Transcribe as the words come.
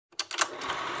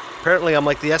Apparently, I'm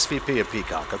like the SVP of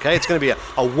Peacock, okay? It's going to be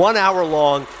a 1 hour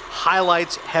long,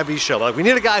 highlights heavy show. Like, we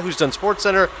need a guy who's done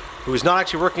SportsCenter, who is not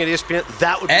actually working at ESPN.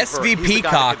 That would be SVP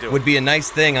Peacock would be a nice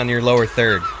thing on your lower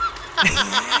third.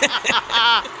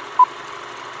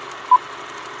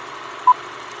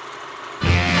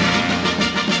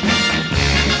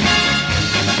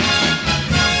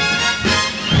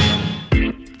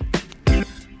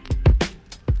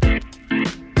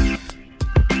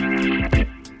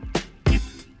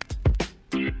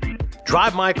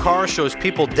 Drive My Car shows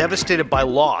people devastated by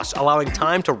loss, allowing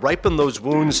time to ripen those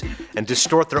wounds and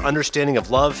distort their understanding of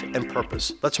love and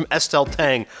purpose. That's from Estelle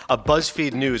Tang of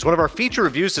BuzzFeed News. One of our feature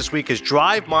reviews this week is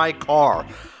Drive My Car.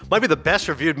 Might be the best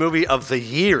reviewed movie of the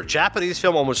year. Japanese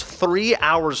film, almost 3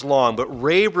 hours long, but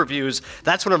rave reviews.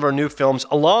 That's one of our new films,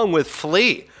 along with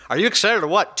Flea. Are you excited or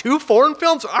what? 2 foreign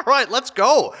films? All right, let's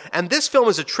go. And this film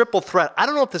is a triple threat. I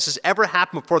don't know if this has ever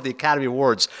happened before the Academy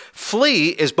Awards. Flea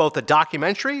is both a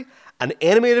documentary, an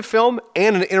animated film,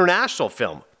 and an international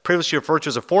film, previously referred to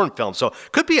as a foreign film. So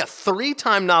could be a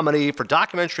 3-time nominee for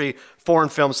documentary, foreign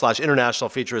film / international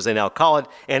feature, as they now call it,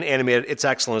 and animated. It's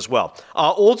excellent as well.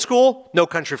 Old School, No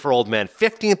Country for Old Men.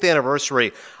 15th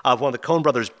anniversary of one of the Coen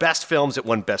brothers' best films. It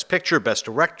won Best Picture, Best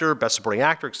Director, Best Supporting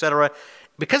Actor, etc.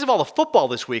 Because of all the football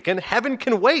this weekend, Heaven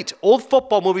Can Wait. Old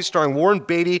football movie starring Warren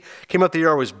Beatty. Came out the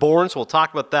year I was born, so we'll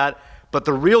talk about that. But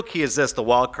the real key is this, the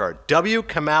wild card. W.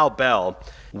 Kamau Bell.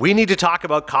 We need to talk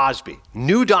about Cosby.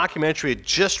 New documentary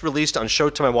just released on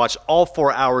Showtime. I watched all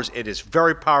 4 hours. It is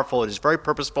very powerful. It is very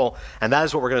purposeful. And that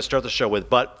is what we're going to start the show with.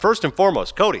 But first and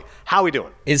foremost, Cody, how are we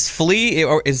doing? Is Flea,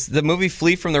 or is the movie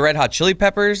Flea from the Red Hot Chili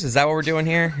Peppers? Is that what we're doing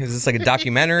here? Is this like a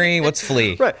documentary? What's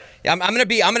Flea? Right. I'm gonna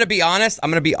be honest.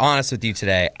 I'm gonna be honest with you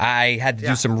today. I had to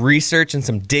do some research and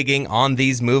some digging on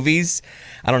these movies.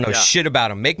 I don't know shit about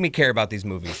them. Make me care about these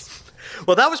movies.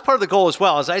 Well, that was part of the goal as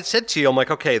well. As I had said to you, I'm like,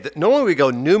 okay, normally we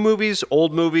go new movies,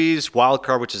 old movies, wild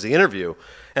card, which is the interview.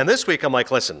 And this week I'm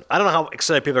like, listen, I don't know how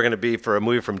excited people are going to be for a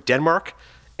movie from Denmark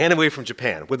and a movie from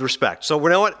Japan, with respect. So, you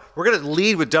know what? We're going to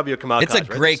lead with W. Kamau. It's a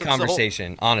great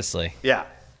conversation, honestly. Yeah.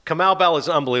 Kamau Bell is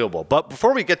unbelievable. But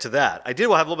before we get to that, I did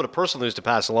have a little bit of personal news to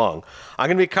pass along. I'm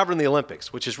going to be covering the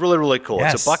Olympics, which is really, really cool.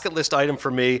 Yes. It's a bucket list item for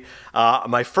me.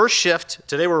 My first shift,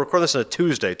 today we're recording this on a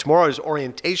Tuesday. Tomorrow is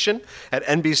orientation at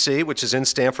NBC, which is in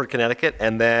Stamford, Connecticut.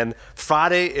 And then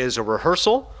Friday is a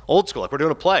rehearsal, old school, like we're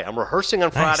doing a play. I'm rehearsing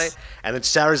on Friday, and then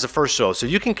Saturday's the first show. So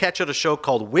you can catch at a show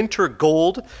called Winter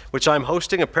Gold, which I'm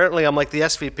hosting. Apparently, I'm like the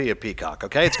SVP of Peacock,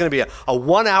 okay? It's going to be a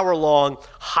 1 hour long,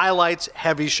 highlights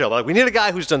heavy show. Like, we need a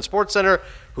guy who's done SportsCenter,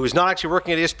 who is not actually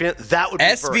working at ESPN. That would be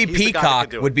SVP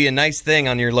Peacock would be a nice thing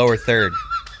on your lower third.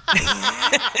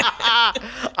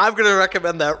 I'm going to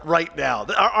recommend that right now.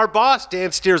 Our boss,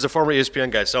 Dan Steer, is a former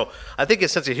ESPN guy, so I think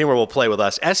his sense of humor will play with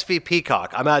us. SV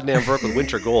Peacock. I'm Adnan Virk with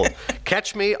Winter Gold.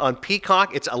 Catch me on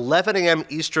Peacock. It's 11 a.m.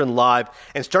 Eastern live,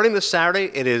 and starting this Saturday,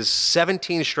 it is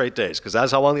 17 straight days, because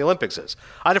that's how long the Olympics is.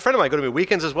 I had a friend of mine go to me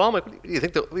weekends as well. I'm like, you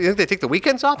think they take the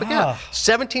weekends off? Like, yeah,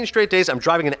 17 straight days. I'm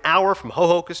driving an hour from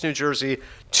Hohokus, New Jersey,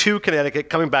 to Connecticut,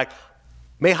 coming back.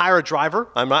 May hire a driver.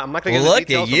 I'm not going to get into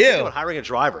details. Look at you. About hiring a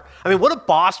driver. I mean, what a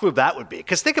boss move that would be.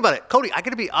 Because think about it. Cody, I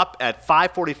got to be up at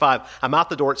 5:45. I'm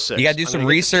out the door at 6. You got to do some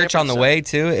research on the way,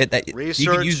 too. Research. You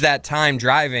could use that time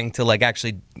driving to, like,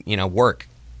 actually, work.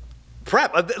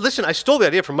 Prep. Listen, I stole the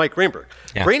idea from Mike Greenberg.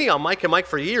 Yeah. Greeny on Mike and Mike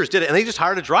for years did it, and they just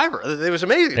hired a driver. It was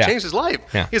amazing. It changed his life.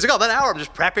 Yeah. He's like, that hour, I'm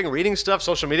just prepping, reading stuff,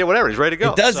 social media, whatever. He's ready to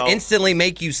go. It does instantly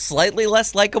make you slightly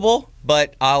less likable,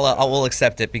 but I will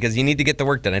accept it because you need to get the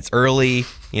work done. It's early,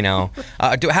 How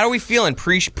are we feeling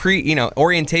pre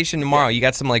orientation tomorrow? You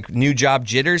got some like new job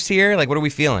jitters here? Like, what are we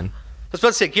feeling? I was about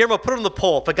to say, Guillermo, put it on the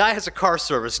poll. If a guy has a car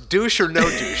service, douche or no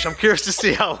douche? I'm curious to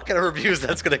see how kind of reviews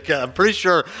that's going to get. I'm pretty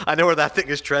sure I know where that thing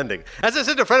is trending. As I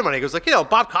said to a friend of mine, he goes like,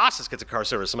 Bob Costas gets a car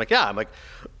service. I'm like, yeah. I'm like,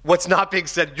 what's not being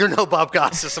said? You're no Bob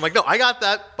Costas. I'm like, no, I got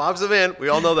that. Bob's the man. We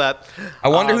all know that. I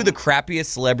wonder who the crappiest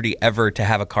celebrity ever to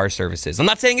have a car service is. I'm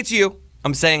not saying it's you.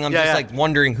 I'm saying just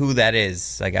wondering who that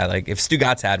is. Like if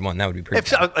Stugatz had one, that would be pretty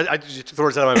fun. I just took the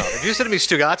words out of my mouth. If you said to me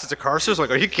Stugatz, it's a car service, I'm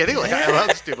like, are you kidding? Like, I love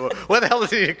this dude. What the hell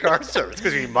does he need a car service?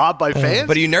 Because you're mobbed by fans?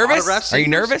 But are you nervous? Are you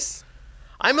nervous?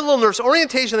 I'm a little nervous.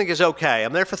 Orientation, I think, is okay.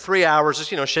 I'm there for 3 hours,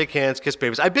 just, shake hands, kiss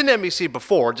babies. I've been to NBC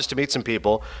before just to meet some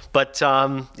people. But,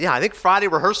 I think Friday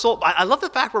rehearsal, I love the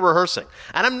fact we're rehearsing.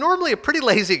 And I'm normally a pretty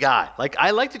lazy guy. Like,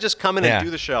 I like to just come in and do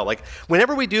the show. Like,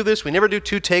 whenever we do this, we never do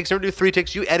 2 takes, never do 3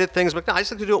 takes. You edit things. I'm like, no, I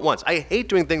just like to do it once. I hate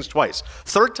doing things twice.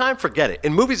 Third time, forget it.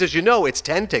 In movies, as you know, it's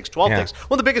 10 takes, 12 takes.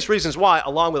 One of the biggest reasons why,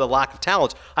 along with a lack of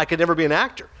talent, I could never be an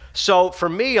actor. So for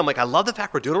me, I'm like, I love the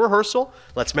fact we're doing a rehearsal.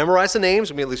 Let's memorize the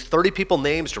names. I mean, at least 30 people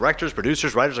names, directors,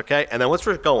 producers, writers, okay? And then once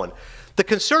we're going, The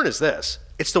concern is this.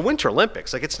 It's the Winter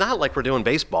Olympics. Like, it's not like we're doing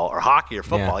baseball or hockey or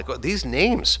football. Yeah. Like, these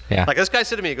names. Yeah. Like, this guy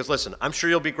said to me, he goes, listen, I'm sure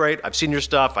you'll be great. I've seen your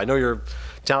stuff. I know you're a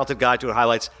talented guy doing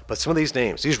highlights. But some of these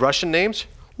names, these Russian names,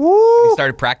 You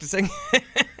started practicing?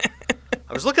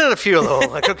 I was looking at a few of them.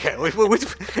 Like, okay,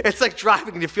 it's like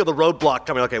driving and you feel the roadblock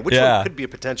coming. Okay, which one could be a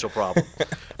potential problem?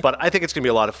 But I think it's going to be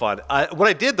a lot of fun. What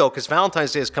I did, though, because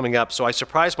Valentine's Day is coming up, so I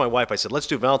surprised my wife. I said, let's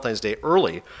do Valentine's Day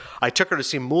early. I took her to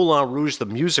see Moulin Rouge, the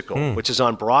musical, which is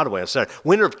on Broadway. I said,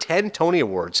 winner of 10 Tony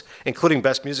Awards, including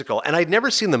Best Musical. And I'd never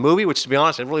seen the movie, which, to be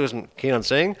honest, I really wasn't keen on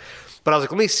seeing. But I was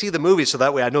like, let me see the movie so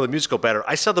that way I know the musical better.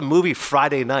 I saw the movie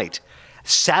Friday night.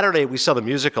 Saturday, we saw the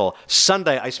musical.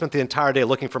 Sunday, I spent the entire day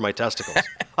looking for my testicles.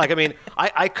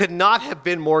 I could not have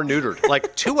been more neutered.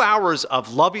 Like 2 hours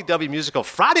of lovey-dovey musical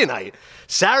Friday night.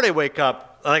 Saturday, wake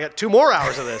up, and I got 2 more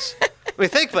hours of this.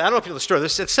 Thankfully, I don't know if you know the story.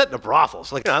 It's set in a brothel.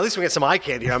 So, at least we get some eye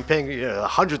candy here. I'm paying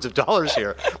hundreds of dollars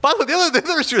here. By the way, the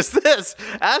other issue is this.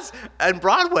 And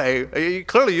Broadway,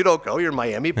 clearly you don't go. You're in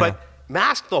Miami, but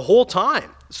masked the whole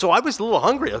time. So I was a little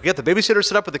hungry. I get the babysitter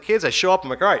set up with the kids. I show up. I'm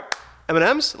like, all right.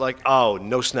 M&M's? Like, oh,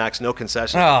 no snacks, no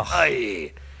concessions. Oh.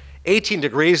 Aye. 18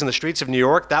 degrees in the streets of New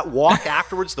York. That walk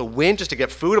afterwards, the wind just to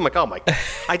get food. I'm like, oh, my God.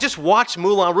 I just watched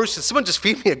Moulin Rouge. Did someone just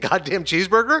feed me a goddamn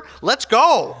cheeseburger? Let's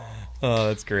go. Oh,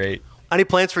 that's great. Any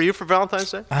plans for you for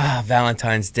Valentine's Day?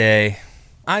 Valentine's Day.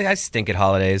 I stink at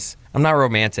holidays. I'm not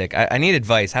romantic. I need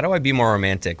advice. How do I be more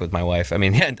romantic with my wife? I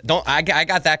mean, I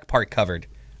got that part covered.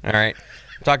 All right.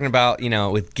 I'm talking about,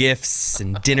 with gifts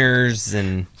and dinners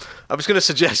and... I was going to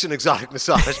suggest an exotic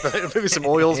massage, but maybe some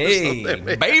oils or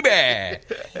something. Baby!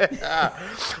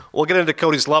 We'll get into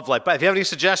Cody's love life. But if you have any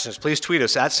suggestions, please tweet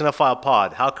us at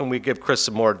CinephilePod. How can we give Chris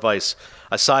some more advice,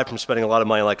 aside from spending a lot of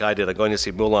money like I did on going to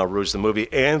see Moulin Rouge, the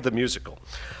movie, and the musical?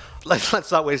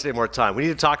 Let's not waste any more time. We need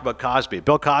to talk about Cosby.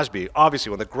 Bill Cosby, obviously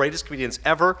one of the greatest comedians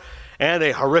ever, and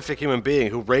a horrific human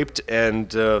being who raped and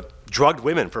drugged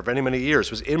women for many, many years,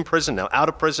 was in prison, now out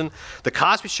of prison. The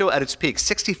Cosby Show at its peak,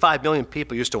 65 million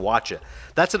people used to watch it.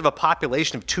 That's out of a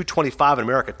population of 225 in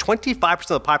America. 25% of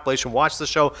the population watched the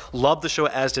show, loved the show,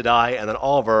 as did I, and then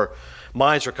all of our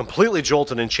minds are completely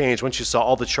jolted and changed once you saw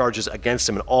all the charges against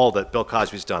him and all that Bill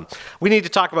Cosby's done. We need to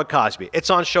talk about Cosby. It's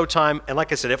on Showtime, and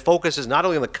like I said, it focuses not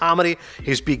only on the comedy,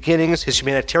 his beginnings, his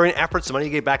humanitarian efforts, the money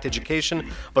he gave back to education,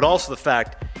 but also the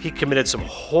fact he committed some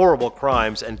horrible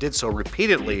crimes and did so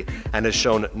repeatedly and has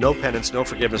shown no penance, no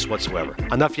forgiveness whatsoever.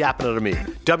 Enough yapping out of me.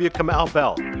 W. Kamau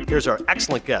Bell. Here's our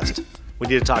excellent guest. We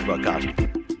need to talk about Cosby.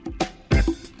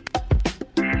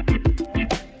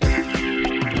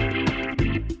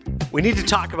 We need to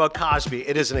talk about Cosby.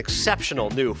 It is an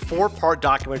exceptional new 4-part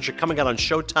documentary coming out on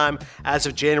Showtime as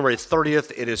of January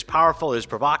 30th. It is powerful, it is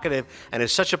provocative, and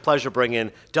it's such a pleasure to bring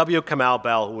in W. Kamau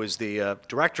Bell, who is the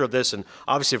director of this and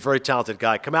obviously a very talented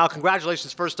guy. Kamau,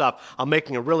 congratulations first off on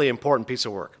making a really important piece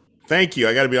of work. Thank you.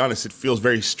 I got to be honest, it feels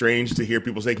very strange to hear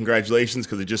people say congratulations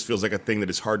because it just feels like a thing that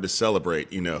is hard to celebrate.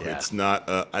 It's not...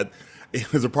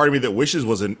 There's a part of me that wishes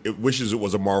it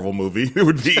was a Marvel movie. It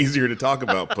would be easier to talk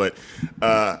about, but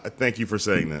thank you for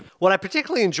saying that. What I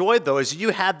particularly enjoyed, though, is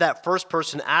you had that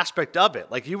first-person aspect of it.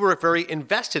 Like, you were very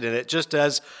invested in it just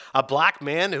as a black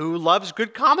man who loves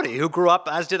good comedy, who grew up,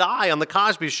 as did I, on The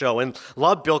Cosby Show and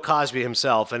loved Bill Cosby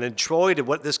himself and enjoyed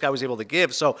what this guy was able to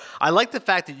give. So I like the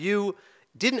fact that you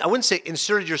I wouldn't say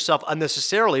inserted yourself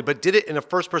unnecessarily, but did it in a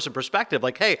first-person perspective.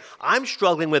 Like, hey, I'm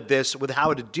struggling with this, with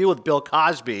how to deal with Bill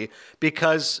Cosby,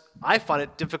 because I find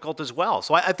it difficult as well.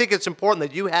 So I think it's important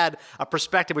that you had a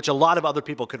perspective which a lot of other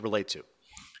people could relate to.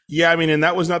 Yeah, and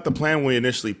that was not the plan when we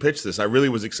initially pitched this. I really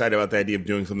was excited about the idea of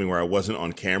doing something where I wasn't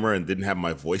on camera and didn't have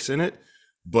my voice in it.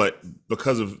 But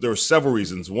there were several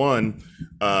reasons. One,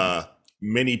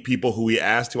 many people who we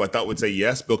asked who I thought would say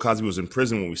yes. Bill Cosby was in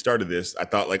prison when we started this. I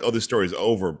thought like, oh, this story is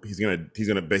over. He's gonna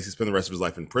basically spend the rest of his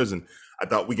life in prison. I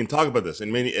thought we can talk about this.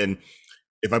 And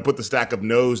if I put the stack of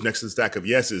no's next to the stack of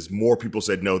yeses, more people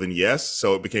said no than yes.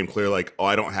 So it became clear like, oh,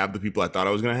 I don't have the people I thought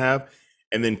I was gonna have.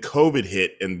 And then COVID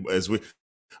hit, and I don't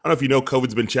know if you know,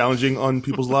 COVID's been challenging on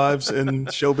people's lives in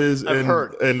showbiz. I've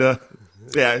heard.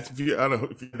 Yeah, I don't know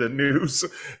if you're the news.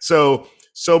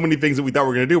 So many things that we thought we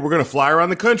were going to do. We're going to fly around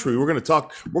the country. We're going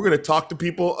to talk to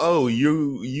people. Oh,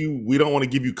 we don't want to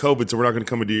give you COVID, so we're not going to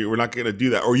come into you. We're not going to do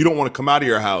that. Or you don't want to come out of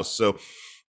your house. So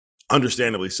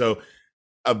understandably. So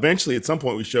eventually at some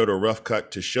point we showed a rough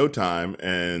cut to Showtime,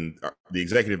 and the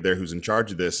executive there who's in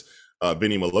charge of this,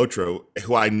 Vinny Malotro,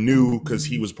 who I knew because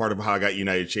he was part of how I got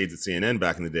United Shades at CNN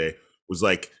back in the day, was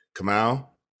like, Kamau,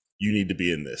 you need to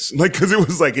be in this. Like, because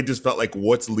it just felt like,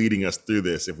 what's leading us through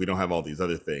this if we don't have all these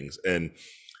other things? And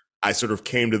I sort of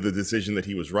came to the decision that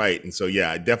he was right. And so, yeah,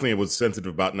 I definitely was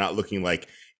sensitive about not looking like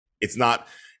it's not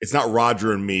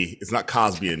Roger and me. It's not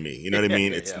Cosby and me. You know what I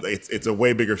mean? It's a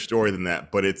way bigger story than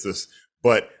that. But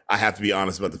but I have to be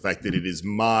honest about the fact that it is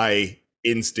my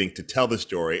instinct to tell the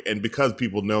story. And because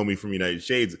people know me from United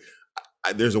Shades,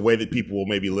 there's a way that people will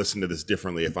maybe listen to this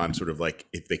differently if I'm sort of like,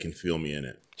 if they can feel me in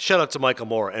it. Shout out to Michael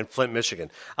Moore and Flint, Michigan.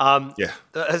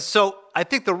 So I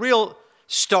think the real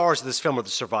stars of this film are the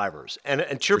survivors.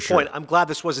 And to your point, I'm glad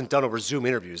this wasn't done over Zoom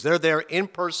interviews. They're there in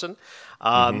person,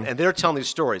 and they're telling these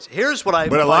stories. Here's what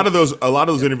But a lot of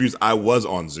those interviews, I was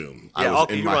on Zoom. You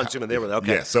were on Zoom, and they were there.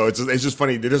 Okay. Yeah, so it's just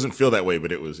funny. It doesn't feel that way,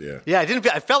 but it was, Yeah,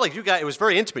 I felt like you guys. It was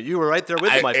very intimate. You were right there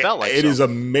with them. I felt like it is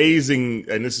amazing,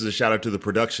 and this is a shout out to the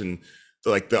production.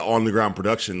 Like the on the ground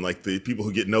production, like the people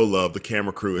who get no love, the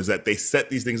camera crew, is that they set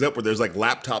these things up where there's like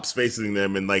laptops facing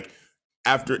them, and like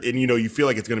after, and you feel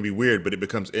like it's going to be weird, but it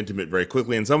becomes intimate very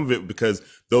quickly. And some of it because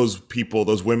those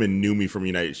women knew me from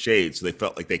United Shades, so they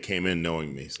felt like they came in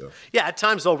knowing me. So yeah, at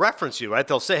times they'll reference you, right?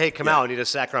 They'll say, "Hey, come out, I need a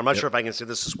sacker. I'm not sure if I can say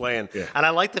this way." And I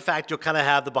like the fact you'll kind of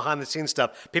have the behind the scenes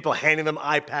stuff. People handing them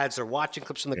iPads, they're watching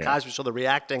clips from the Cosby Show, they're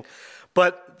reacting.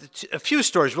 But a few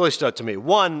stories really stood out to me.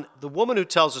 One, the woman who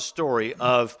tells a story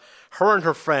of her and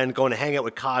her friend going to hang out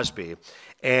with Cosby,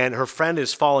 and her friend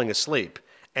is falling asleep.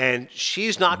 And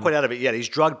she's not quite out of it yet. He's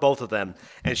drugged both of them.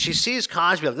 And she sees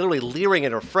Cosby literally leering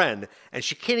at her friend, and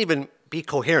she can't even be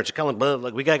coherent. She's kind of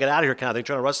like, we got to get out of here kind of thing,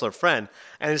 trying to wrestle her friend.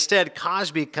 And instead,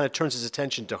 Cosby kind of turns his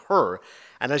attention to her.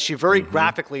 And as she very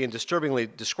graphically and disturbingly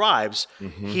describes,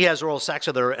 he has oral sex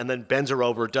with her and then bends her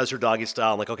over, does her doggy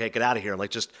style, and like, okay, get out of here. And like,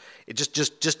 just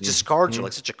discards her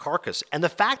like such a carcass. And the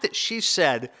fact that she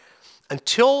said,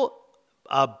 until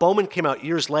Bowman came out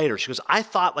years later, she goes, I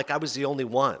thought like I was the only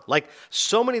one. Like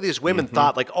so many of these women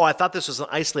thought like, oh, I thought this was an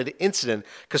isolated incident,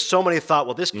 because so many thought,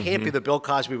 well, this can't be the Bill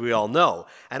Cosby we all know.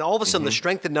 And all of a sudden the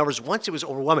strength in numbers, once it was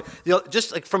overwhelming,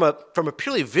 just like from a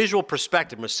purely visual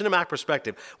perspective, from a cinematic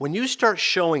perspective, when you start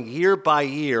showing year by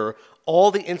year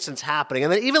all the incidents happening.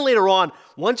 And then even later on,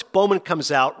 once Bowman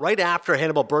comes out, right after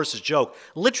Hannibal Buress' joke,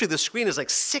 literally the screen is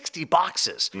like 60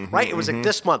 boxes, right? It was like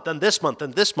this month, then this month,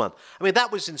 then this month. I mean,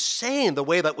 that was insane, the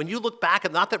way that when you look back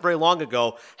at not that very long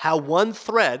ago, how one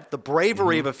thread, the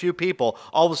bravery of a few people,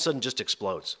 all of a sudden just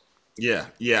explodes. Yeah.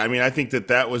 I mean, I think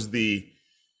that was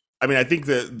I think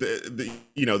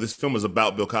this film is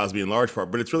about Bill Cosby in large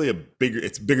part, but it's really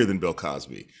it's bigger than Bill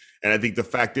Cosby. And I think the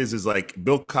fact is like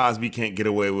Bill Cosby can't get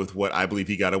away with what I believe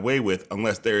he got away with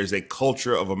unless there is a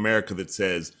culture of America that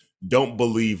says, don't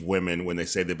believe women when they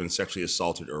say they've been sexually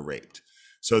assaulted or raped.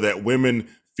 So that women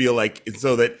feel like,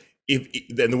 so that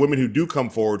then the women who do come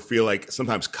forward feel like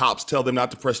sometimes cops tell them not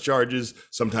to press charges.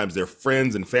 Sometimes their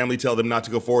friends and family tell them not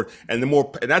to go forward. And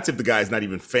that's if the guy is not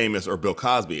even famous or Bill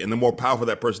Cosby. And the more powerful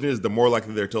that person is, the more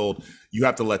likely they're told, you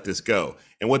have to let this go.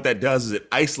 And what that does is it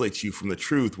isolates you from the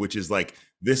truth, which is like,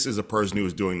 this is a person who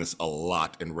is doing this a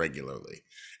lot and regularly.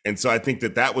 And so I think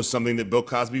that was something that Bill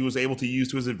Cosby was able to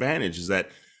use to his advantage, is that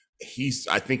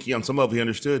I think on some level he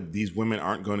understood these women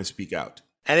aren't going to speak out.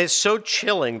 And it's so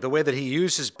chilling the way that he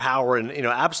uses power, and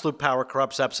absolute power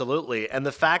corrupts absolutely. And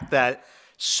the fact that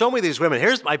so many of these women,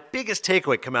 here's my biggest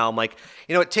takeaway, Kamal. I'm like,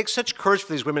 it takes such courage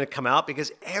for these women to come out,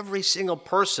 because every single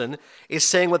person is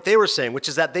saying what they were saying, which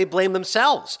is that they blame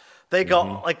themselves. They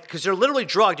go, because they're literally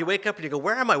drugged. You wake up and you go,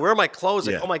 where am I? Where are my clothes?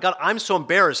 Like, oh my God, I'm so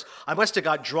embarrassed. I must have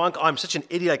got drunk. Oh, I'm such an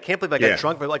idiot. I can't believe I got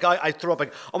drunk. But like, I threw up.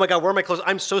 Like, oh my God, where are my clothes?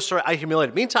 I'm so sorry. I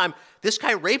humiliated. Meantime, this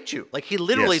guy raped you. Like, he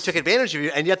literally took advantage of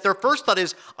you. And yet their first thought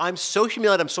is, I'm so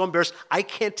humiliated. I'm so embarrassed. I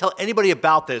can't tell anybody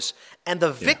about this. And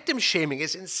the victim shaming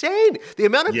is insane. The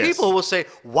amount of people who will say,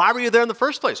 why were you there in the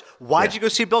first place? Why did you go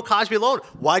see Bill Cosby alone?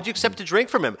 Why did you accept a drink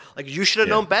from him? Like, you should have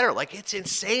known better. Like, it's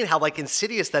insane how like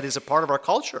insidious that is a part of our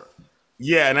culture.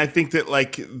 Yeah, and I think that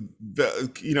like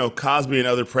Cosby and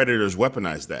other predators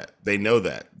weaponize that. They know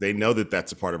that. They know that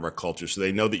that's a part of our culture. So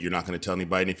they know that you're not going to tell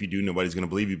anybody, and if you do, nobody's going to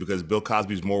believe you, because Bill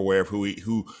Cosby's more aware of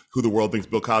who the world thinks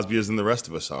Bill Cosby is than the rest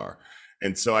of us are.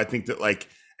 And so I think that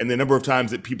and the number of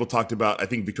times that people talked about, I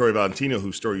think Victoria Valentino,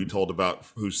 whose story you told about,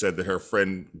 who said that her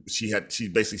friend, she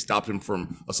basically stopped him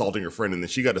from assaulting her friend, and then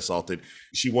she got assaulted.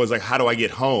 She was like, how do I get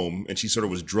home? And she sort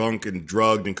of was drunk and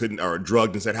drugged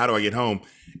and said, how do I get home?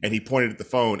 And he pointed at the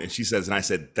phone, and she says, and I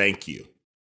said, thank you.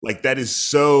 Like, that is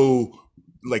so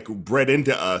like bred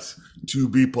into us to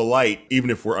be polite, even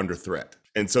if we're under threat.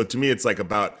 And so to me, it's like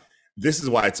this is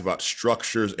why it's about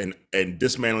structures and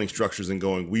dismantling structures and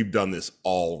going, we've done this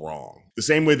all wrong. The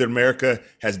same way that America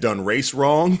has done race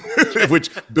wrong, which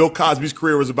Bill Cosby's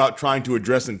career was about trying to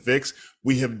address and fix,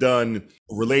 we have done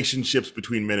relationships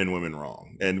between men and women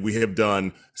wrong. And we have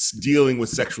done dealing with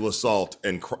sexual assault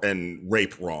and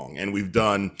rape wrong. And we've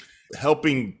done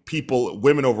helping people,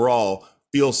 women overall,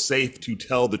 feel safe to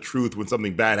tell the truth when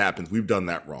something bad happens. We've done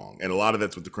that wrong. And a lot of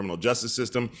that's with the criminal justice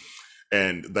system.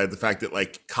 And the fact that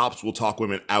like cops will talk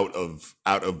women out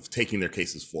of taking their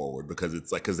cases forward because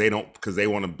it's like because they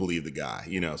want to believe the guy,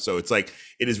 you know. So it's like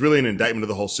it is really an indictment of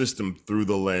the whole system through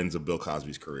the lens of Bill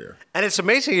Cosby's career. And it's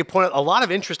amazing you point out a lot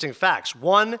of interesting facts.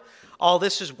 One,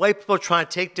 this is white people trying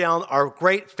to take down our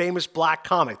great famous black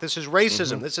comic. This is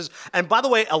racism. This is, and by the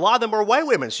way, a lot of them are white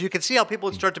women. So you can see how people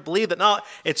would start to believe that no,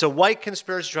 it's a white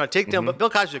conspiracy trying to take down. But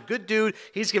Bill Cosby's a good dude.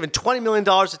 He's given $20 million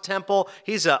to Temple.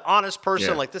 He's an honest person.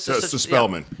 Yeah. Like this so is it's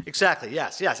Spellman. Yeah, exactly.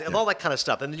 Yes. And all that kind of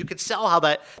stuff. And you can sell how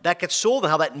that gets sold and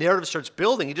how that narrative starts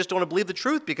building. You just don't want to believe the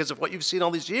truth because of what you've seen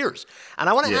all these years. And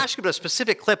I want to ask you about a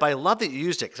specific clip. I love that you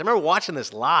used it because I remember watching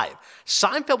this live.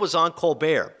 Seinfeld was on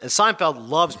Colbert, and Seinfeld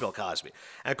loves Bill Cosby.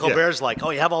 And Colbert's like,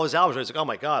 oh, you have all his albums. And he's like, oh,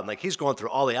 my God. And like, he's going through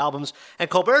all the albums. And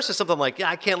Colbert says something like, yeah,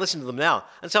 I can't listen to them now.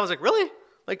 And someone's like, really?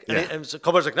 Like, and so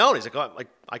Colbert's like, no. And he's like, oh,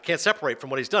 I can't separate from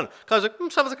what he's done. Because like,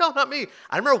 someone's like, oh, not me.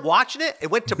 I remember watching it.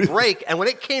 It went to break. And when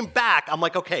it came back, I'm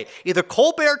like, okay, either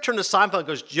Colbert turned to Seinfeld and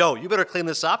goes, Joe, you better clean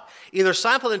this up. Either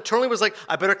Seinfeld internally was like,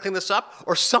 I better clean this up.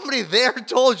 Or somebody there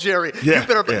told Jerry, you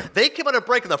better. They came on a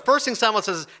break. And the first thing Seinfeld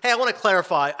says is, hey, I want to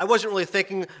clarify. I wasn't really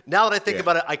thinking. Now that I think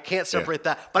about it, I can't separate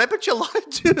that. But I bet you a lot of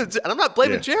dudes, and I'm not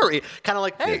blaming Jerry, kind of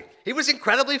like, hey, he was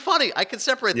incredibly funny. I can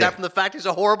separate that from the fact he's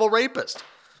a horrible rapist.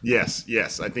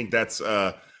 Yes. I think that's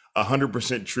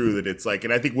 100% true that it's like,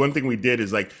 and I think one thing we did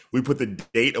is like, we put the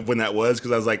date of when that was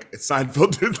because I was like,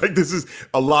 Seinfeld, like this is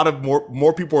a lot of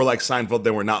more people were like Seinfeld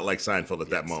than were not like Seinfeld at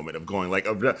that moment of going like,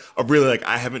 of really like,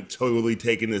 I haven't totally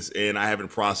taken this in. I haven't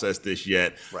processed this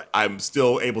yet. Right. I'm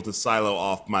still able to silo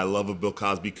off my love of Bill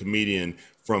Cosby comedian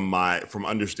from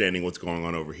understanding what's going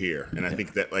on over here. And I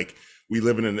think that like we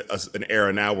live in an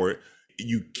era now where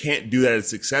you can't do that as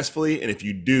successfully. And if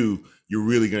you do, you're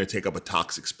really going to take up a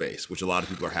toxic space, which a lot of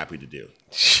people are happy to do.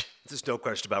 There's no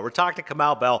question about it. We're talking to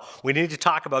Kamau Bell. We need to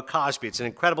talk about Cosby. It's an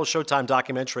incredible Showtime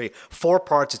documentary, 4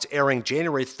 parts. It's airing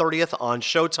January 30th on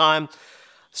Showtime.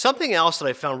 Something else that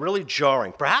I found really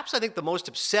jarring, perhaps I think the most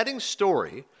upsetting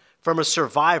story from a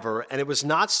survivor, and it was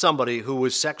not somebody who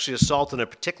was sexually assaulted in a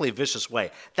particularly vicious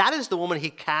way. That is the woman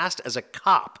he cast as a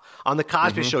cop on The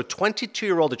Cosby Show,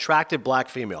 22-year-old attractive black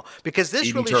female. Because this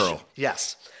Eden really... Turl.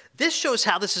 Yes. This shows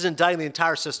how this is indicting the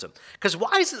entire system. Because why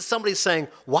isn't somebody saying,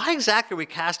 why exactly are we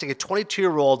casting a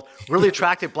 22-year-old, really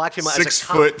attractive black female as a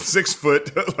cop? 6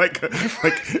 foot, like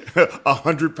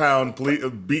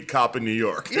 100-pound beat cop in New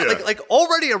York. Yeah, like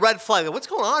already a red flag. Like, what's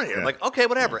going on here? Like, okay,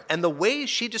 whatever. And the way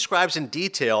she describes in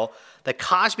detail that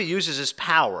Cosby uses his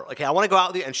power. Okay, I want to go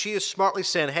out with you. And she is smartly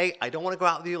saying, hey, I don't want to go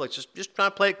out with you. Like, just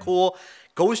trying to play it cool.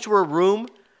 Goes to her room.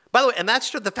 By the way, and that's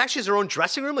the fact she has her own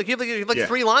dressing room. Like you have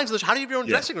 3 lines. How do you have your own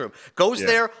dressing room? Goes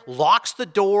there, locks the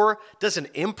door, does an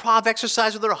improv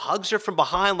exercise with her, hugs her from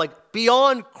behind, like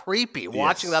beyond creepy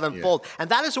watching that unfold. And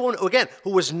that is a woman, again,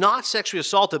 who was not sexually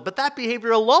assaulted, but that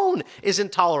behavior alone is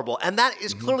intolerable. And that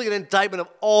is clearly an indictment of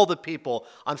all the people,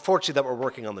 unfortunately, that were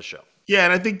working on the show. Yeah,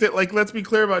 and I think that, like, let's be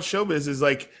clear about showbiz is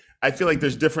like, I feel like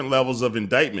there's different levels of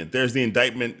indictment. There's the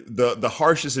indictment, the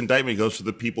harshest indictment goes to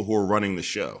the people who are running the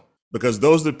show. Because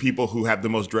those are the people who have the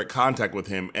most direct contact with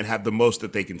him and have the most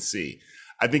that they can see.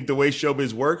 I think the way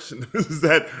showbiz works is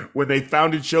that when they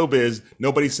founded showbiz,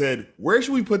 nobody said, where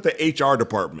should we put the HR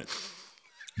department?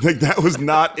 Like that was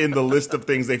not in the list of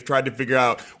things they've tried to figure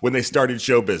out when they started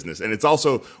show business. And it's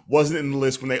also wasn't in the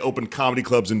list when they opened comedy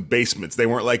clubs in basements. They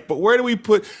weren't like, but where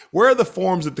are the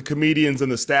forms that the comedians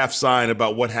and the staff sign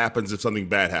about what happens if something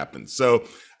bad happens? So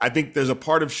I think there's a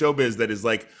part of showbiz that is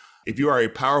like, if you are a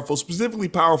powerful, specifically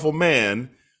powerful man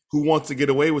who wants to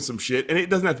get away with some shit, and it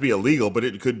doesn't have to be illegal, but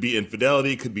it could be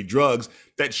infidelity, it could be drugs,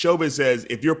 that showbiz says,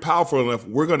 if you're powerful enough,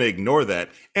 we're going to ignore that,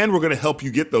 and we're going to help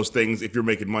you get those things if you're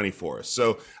making money for us.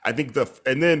 So I think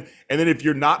and then if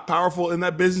you're not powerful in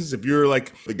that business, if you're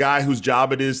like the guy whose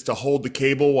job it is to hold the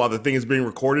cable while the thing is being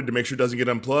recorded to make sure it doesn't get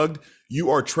unplugged, you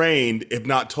are trained, if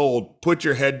not told, put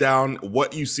your head down.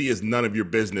 What you see is none of your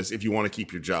business if you want to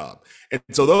keep your job. And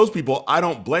so those people, I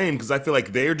don't blame because I feel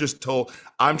like they're just told,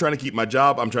 I'm trying to keep my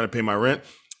job. I'm trying to pay my rent.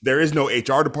 There is no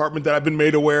HR department that I've been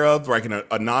made aware of where I can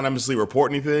anonymously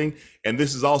report anything. And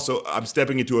this is also, I'm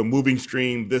stepping into a moving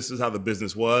stream. This is how the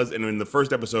business was. And in the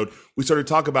first episode, we started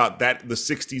to talk about that, the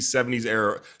 60s,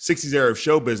 60s era of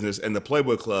show business and the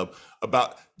Playboy Club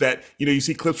about that. You know, you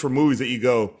see clips from movies that you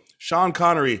go, Sean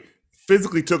Connery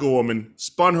physically took a woman,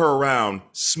 spun her around,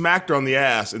 smacked her on the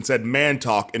ass and said man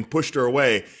talk and pushed her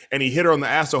away. And he hit her on the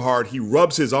ass so hard, he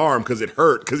rubs his arm because it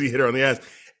hurt because he hit her on the ass.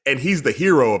 And he's the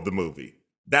hero of the movie.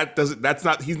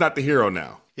 He's not the hero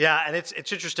now. Yeah, and it's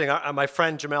interesting. My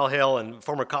friend Jamel Hill, and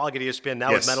former colleague at ESPN,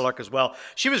 now with Meadowlark as well.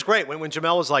 She was great when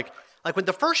Jamel was like when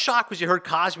the first shock was you heard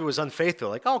Cosby was unfaithful.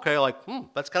 Like, oh, okay, like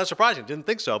that's kind of surprising. Didn't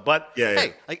think so. But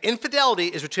hey, like infidelity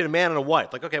is between a man and a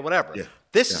wife. Like, okay, whatever. Yeah.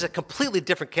 This is a completely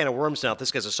different can of worms now if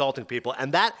this guy's assaulting people.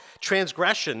 And that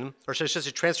transgression, or should I say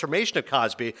transformation of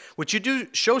Cosby, which you do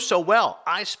show so well,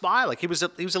 I Spy, like he was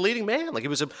a leading man. Like he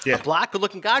was a black,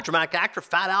 good-looking guy, dramatic actor.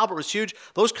 Fat Albert was huge.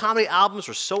 Those comedy albums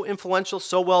were so influential,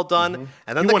 so well done. Mm-hmm.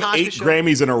 And then he won 8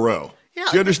 Grammys in a row. Yeah,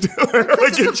 do you understand?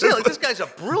 This guy's a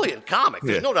brilliant comic.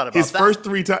 There's no doubt about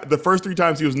that. The first 3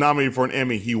 times he was nominated for an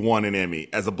Emmy, he won an Emmy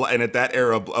as a black. And at that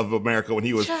era of America, when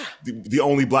he was the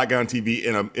only black guy on TV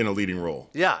in a leading role.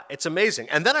 Yeah, it's amazing.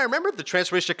 And then I remember the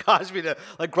transformation of Cosby to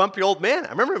like grumpy old man.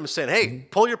 I remember him saying, "Hey,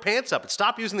 pull your pants up and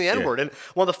stop using the N-word." And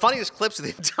one of the funniest clips of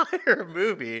the entire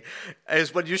movie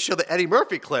is when you show the Eddie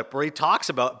Murphy clip where he talks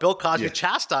about Bill Cosby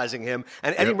chastising him,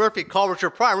 and Eddie Murphy called Richard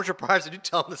Pryor. Richard Pryor said, "You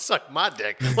tell him to suck my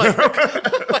dick."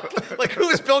 Like who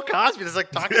is Bill Cosby that's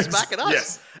like talking smack at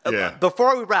us? Yes.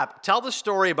 Before we wrap, tell the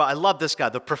story about, I love this guy,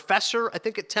 the professor, I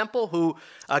think at Temple, who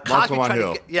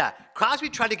Cosby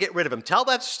tried to get rid of him. Tell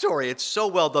that story. It's so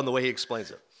well done the way he explains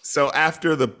it. So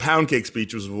after the pound cake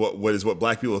speech was what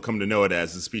black people have come to know it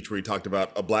as, the speech where he talked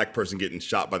about a black person getting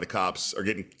shot by the cops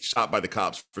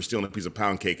for stealing a piece of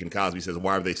pound cake. And Cosby says,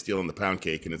 "Why are they stealing the pound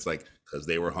cake?" And it's like, because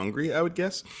they were hungry, I would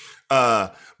guess.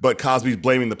 But Cosby's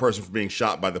blaming the person for being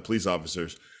shot by the police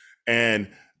officers. And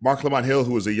Marc Lamont Hill,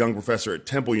 who was a young professor at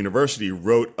Temple University,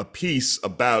 wrote a piece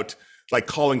about like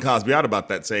calling Cosby out about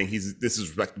that, saying this is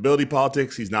respectability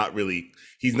politics. He's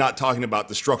not talking about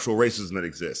the structural racism that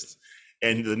exists.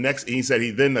 And the next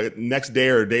day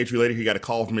or a day or two later, he got a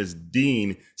call from his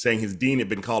dean saying his dean had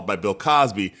been called by Bill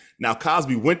Cosby. Now,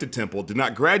 Cosby went to Temple, did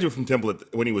not graduate from Temple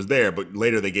when he was there, but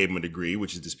later they gave him a degree,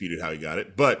 which is disputed how he got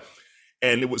it. But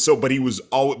he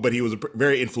was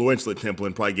very influential at Temple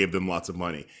and probably gave them lots of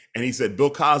money. And he said, Bill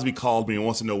Cosby called me and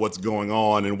wants to know what's going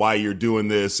on and why you're doing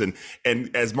this. And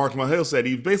as Marc Lamont Hill said,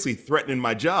 he was basically threatening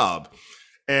my job.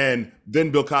 And then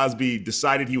Bill Cosby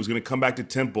decided he was going to come back to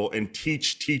Temple and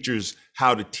teach teachers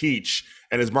how to teach.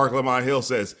 And as Marc Lamont Hill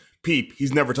says, Peep,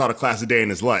 he's never taught a class a day in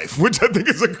his life, which I think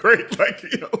is a great,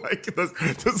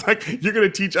 it's like, you're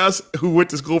going to teach us who went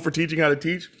to school for teaching how to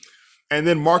teach. And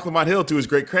then Marc Lamont Hill, to his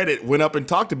great credit, went up and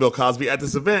talked to Bill Cosby at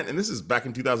this event. And this is back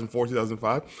in 2004,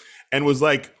 2005, and was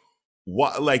like,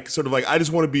 I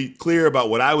just want to be clear about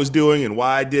what I was doing and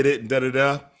why I did it and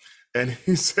da-da-da. And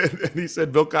he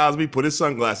said, Bill Cosby put his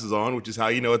sunglasses on, which is how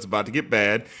you know it's about to get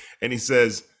bad. And he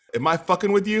says, "Am I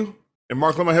fucking with you?" And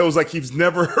Marc Lamont Hill was like, you've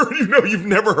never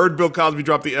heard Bill Cosby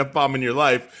drop the F-bomb in your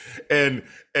life. And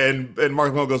Marc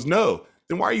Lamont Hill goes, "No,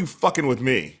 then why are you fucking with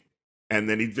me?" And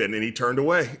then he turned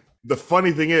away. The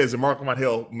funny thing is, and Marc Lamont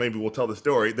Hill, maybe we'll tell the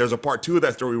story, there's a part 2 of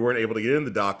that story we weren't able to get in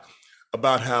the doc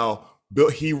about how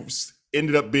he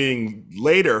ended up being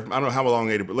later, I don't know how long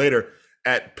later, but later,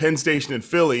 at Penn Station in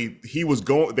Philly. They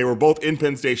were both in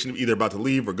Penn Station, either about to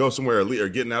leave or go somewhere or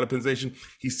getting out of Penn Station.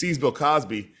 He sees Bill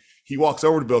Cosby. He walks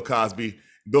over to Bill Cosby.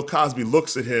 Bill Cosby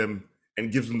looks at him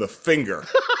and gives him the finger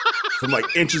from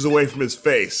like inches away from his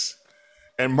face.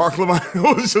 And Marc Lamont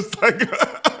Hill was just like...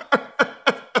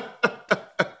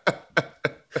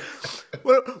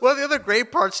 One of the other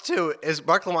great parts, too, is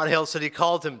Marc Lamont Hill said he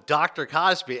called him Dr.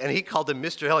 Cosby, and he called him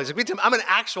Mr. Hill. He's like, I'm an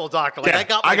actual doctor. Like,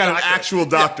 yeah, I got an actual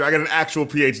doctor. Yeah. I got an actual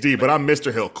PhD, but I'm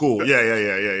Mr. Hill. Cool.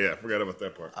 Yeah. Forgot about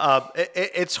that part.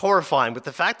 It's horrifying, but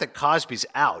the fact that Cosby's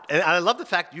out, and I love the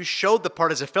fact you showed the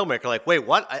part as a filmmaker. Like, wait,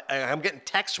 what? I'm getting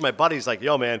texts from my buddies like,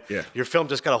 yo, man, your film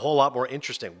just got a whole lot more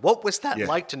interesting. What was that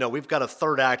like to know we've got a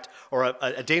third act or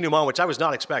a denouement, which I was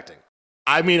not expecting?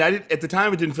 I mean, at the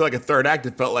time, it didn't feel like a third act.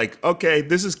 It felt like, okay,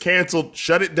 this is canceled.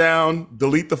 Shut it down.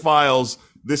 Delete the files.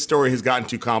 This story has gotten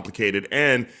too complicated.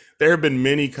 And there have been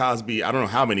many Cosby, I don't know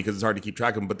how many because it's hard to keep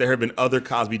track of them, but there have been other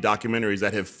Cosby documentaries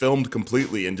that have filmed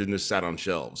completely and just sat on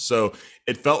shelves. So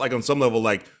it felt like on some level,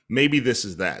 like maybe this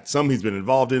is that. Some he's been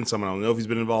involved in, some I don't know if he's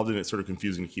been involved in. It's sort of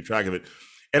confusing to keep track of it.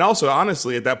 And also,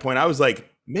 honestly, at that point, I was like,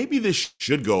 maybe this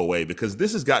should go away because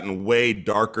this has gotten way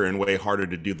darker and way harder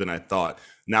to do than I thought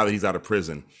now that he's out of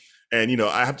prison. And,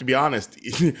 I have to be honest,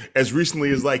 as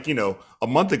recently as a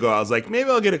month ago, I was like, maybe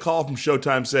I'll get a call from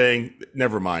Showtime saying,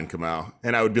 never mind, Kamau.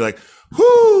 And I would be like,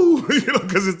 whoo,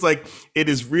 because it's like, it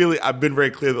is really, I've been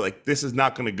very clear that like, this is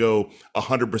not going to go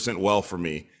 100% well for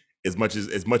me as much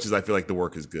as I feel like the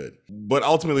work is good. But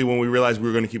ultimately, when we realized we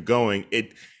were going to keep going,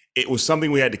 it was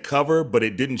something we had to cover, but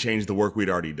it didn't change the work we'd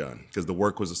already done because the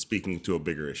work was speaking to a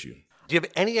bigger issue. Do you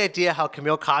have any idea how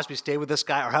Camille Cosby stayed with this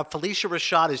guy or how Phylicia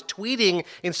Rashad is tweeting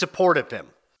in support of him?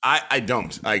 I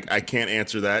don't. I can't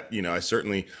answer that. I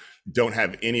certainly don't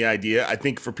have any idea. I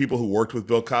think for people who worked with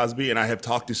Bill Cosby, and I have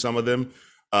talked to some of them,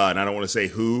 and I don't want to say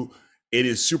who, it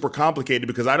is super complicated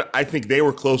because I think they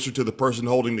were closer to the person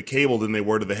holding the cable than they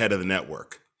were to the head of the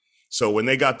network. So when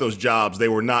they got those jobs,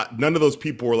 none of those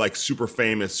people were like super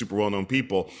famous, super well-known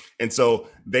people. And so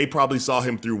they probably saw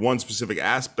him through one specific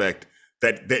aspect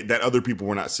that other people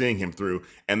were not seeing him through.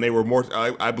 And they were more,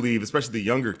 I believe, especially the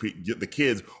younger, the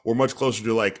kids were much closer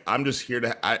to like, I'm just here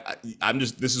to,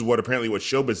 this is what apparently what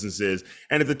show business is.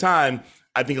 And at the time,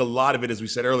 I think a lot of it, as we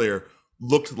said earlier,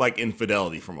 looked like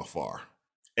infidelity from afar.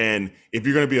 And if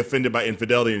you're going to be offended by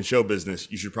infidelity in show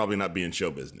business, you should probably not be in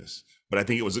show business. But I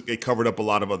think it covered up a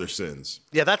lot of other sins.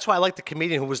 Yeah, that's why I like the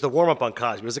comedian who was the warm-up on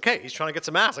Cosby. He was like, hey, he's trying to get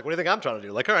some ass. Like, what do you think I'm trying to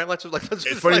do? Like, all right, let's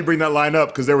It's funny you bring that line up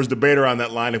because there was debate around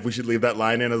that line if we should leave that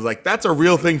line in. I was like, that's a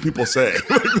real thing people say.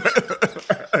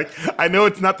 I know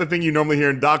it's not the thing you normally hear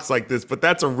in docs like this, but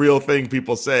that's a real thing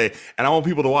people say. And I want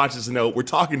people to watch this and know we're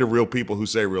talking to real people who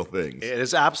say real things. It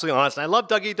is absolutely honest. And I love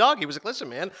Dougie Doug. He was like, listen,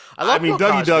 man, Bill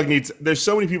Dougie Cosby. Doug there's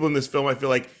so many people in this film, I feel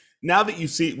like, now that you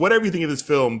see whatever you think of this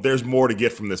film, there's more to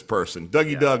get from this person.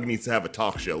 Dougie Doug needs to have a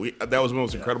talk show. That was one of the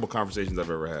most incredible conversations I've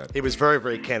ever had. He was very,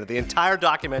 very candid. The entire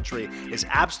documentary is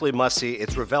absolutely must-see.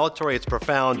 It's revelatory, it's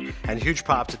profound, and huge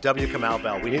props to W. Kamau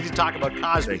Bell. We need to talk about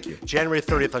Cosby. Thank you. January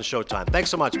 30th on Showtime. Thanks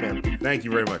so much, man. Thank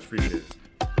you very much. Appreciate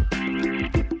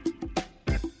it.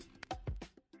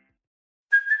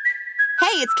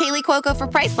 Hey, it's Kaylee Cuoco for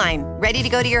Priceline. Ready to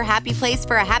go to your happy place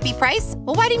for a happy price?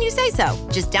 Well, why didn't you say so?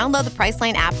 Just download the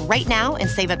Priceline app right now and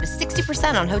save up to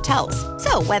 60% on hotels.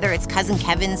 So whether it's Cousin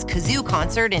Kevin's Kazoo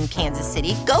Concert in Kansas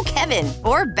City, go Kevin,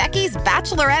 or Becky's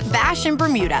Bachelorette Bash in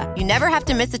Bermuda, you never have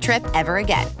to miss a trip ever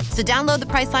again. So download the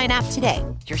Priceline app today.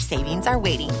 Your savings are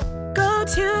waiting. Go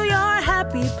to your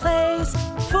happy place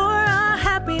for a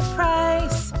happy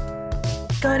price.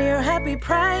 Go to your happy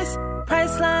price,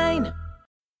 Priceline.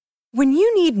 When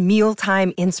you need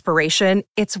mealtime inspiration,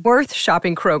 it's worth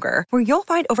shopping Kroger, where you'll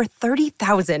find over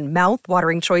 30,000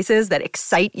 mouth-watering choices that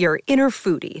excite your inner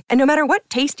foodie. And no matter what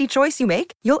tasty choice you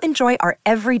make, you'll enjoy our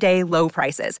everyday low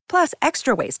prices, plus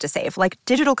extra ways to save, like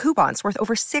digital coupons worth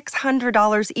over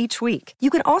 $600 each week. You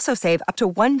can also save up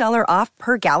to $1 off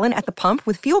per gallon at the pump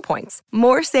with fuel points.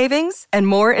 More savings and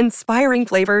more inspiring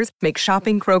flavors make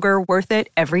shopping Kroger worth it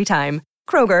every time.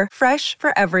 Kroger, fresh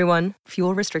for everyone.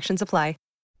 Fuel restrictions apply.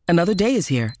 Another day is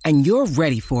here, and you're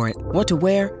ready for it. What to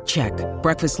wear? Check.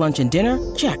 Breakfast, lunch, and dinner?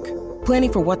 Check.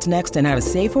 Planning for what's next and how to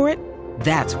save for it?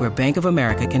 That's where Bank of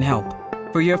America can help.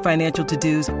 For your financial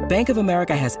to-dos, Bank of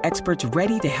America has experts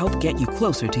ready to help get you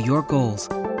closer to your goals.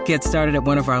 Get started at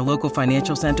one of our local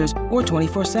financial centers or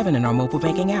 24/7 in our mobile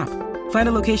banking app. Find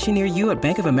a location near you at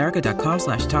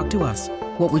bankofamerica.com/talktous.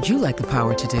 What would you like the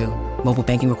power to do? Mobile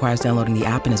banking requires downloading the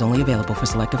app and is only available for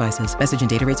select devices. Message and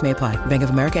data rates may apply. Bank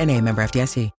of America NA, member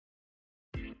FDIC.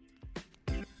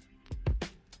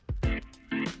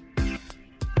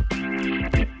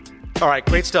 All right,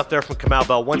 great stuff there from Kamau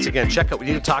Bell. Once again, check out We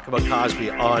Need to Talk About Cosby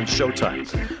on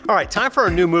Showtime. All right, time for our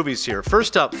new movies here.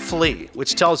 First up, Flea,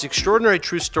 which tells the extraordinary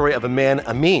true story of a man,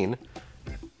 Amin,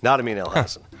 not Amin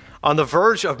El-Hassan, on the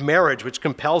verge of marriage, which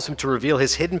compels him to reveal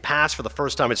his hidden past for the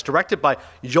first time. It's directed by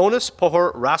Jonas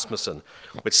Pohrer Rasmussen,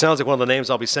 which sounds like one of the names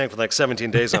I'll be saying for the next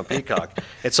 17 days on Peacock.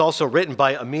 It's also written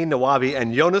by Amin Nawabi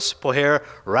and Jonas Pohrer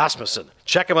Rasmussen.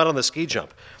 Check him out on the ski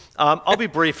jump. I'll be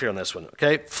brief here on this one,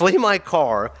 okay? Flee My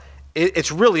Car,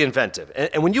 it's really inventive.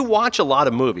 And when you watch a lot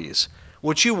of movies,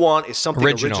 what you want is something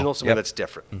original, something that's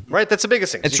different, right? That's the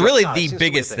biggest thing. It's really the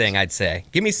biggest thing, I'd say.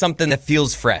 Give me something that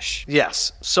feels fresh.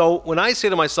 Yes. So when I say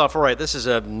to myself, all right, this is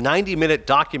a 90-minute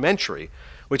documentary,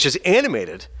 which is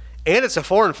animated, and it's a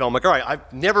foreign film, like, all right,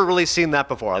 I've never really seen that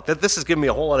before. Like, this has given me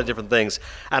a whole lot of different things,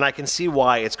 and I can see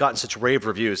why it's gotten such rave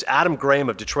reviews. Adam Graham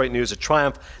of Detroit News, a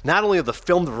triumph not only of the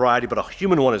filmed variety, but a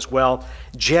human one as well.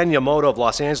 Jan Yamamoto of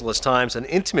Los Angeles Times, an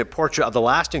intimate portrait of the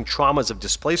lasting traumas of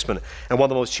displacement, and one of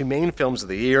the most humane films of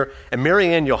the year. And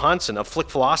Marianne Johansson of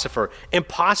Flick Philosopher,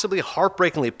 impossibly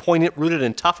heartbreakingly poignant, rooted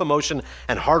in tough emotion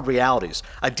and hard realities.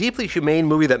 A deeply humane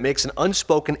movie that makes an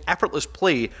unspoken, effortless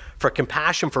plea for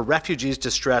compassion for refugees'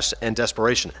 distress and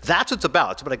desperation. That's what it's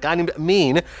about. It's about a guy named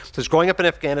Amin who's growing up in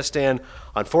Afghanistan,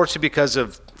 unfortunately because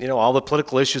of all the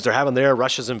political issues they're having there,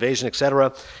 Russia's invasion,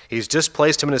 etc. He's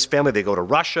displaced. Him and his family, they go to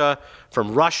Russia.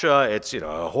 From Russia, it's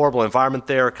a horrible environment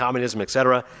there, communism,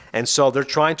 etc. And so they're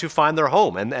trying to find their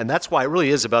home, and that's why it really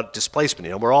is about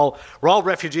displacement. We're all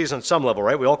refugees on some level,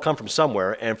 right? We all come from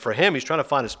somewhere, and for him, he's trying to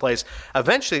find his place.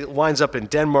 Eventually, winds up in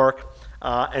Denmark,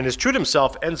 and is true to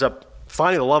himself, ends up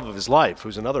finding the love of his life,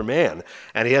 who's another man,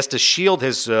 and he has to shield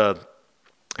his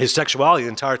his sexuality the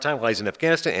entire time while he's in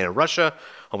Afghanistan and in Russia.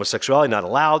 Homosexuality not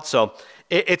allowed. So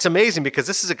it's amazing because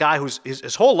this is a guy whose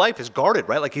his whole life is guarded,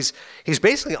 right? Like he's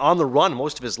basically on the run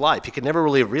most of his life. He can never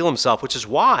really reveal himself, which is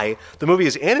why the movie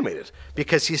is animated,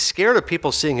 because he's scared of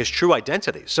people seeing his true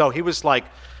identity. So he was like,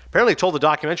 apparently told the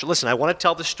documentary, listen, I want to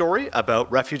tell the story about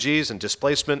refugees and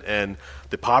displacement and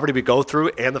the poverty we go through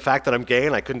and the fact that I'm gay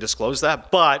and I couldn't disclose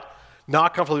that, but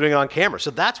not comfortable doing it on camera.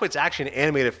 So that's why it's actually an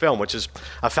animated film, which is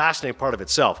a fascinating part of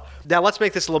itself. Now, let's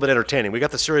make this a little bit entertaining. We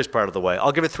got the serious part of the way.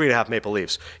 I'll give it 3.5 Maple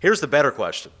Leafs. Here's the better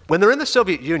question. When they're in the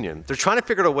Soviet Union, they're trying to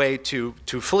figure out a way to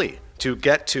flee, to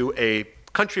get to a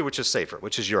country which is safer,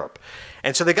 which is Europe.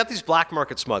 And so they got these black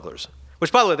market smugglers.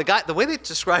 Which, by the way, the way they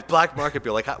describe black market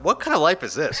people, like, what kind of life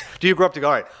is this? Do you grow up to go,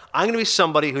 all right, I'm going to be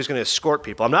somebody who's going to escort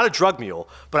people. I'm not a drug mule,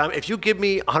 but if you give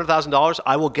me $100,000,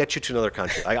 I will get you to another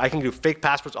country. I can do fake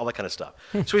passports, all that kind of stuff.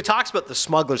 So he talks about the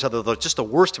smugglers, how they're just the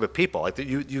worst of people. Like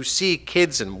you see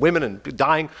kids and women and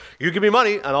dying. You give me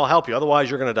money and I'll help you. Otherwise,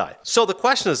 you're going to die. So the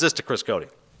question is this to Chris Cody.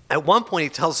 At one point, he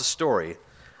tells a story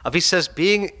of, he says,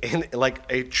 being in like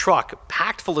a truck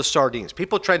packed full of sardines,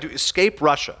 people trying to escape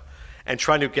Russia and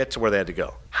trying to get to where they had to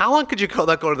go. How long could you go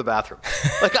without going to the bathroom?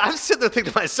 Like, I'm sitting there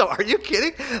thinking to myself, are you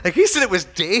kidding? Like, he said it was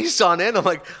days on end. I'm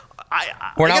like, I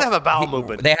gotta have a bowel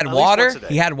movement. They had water.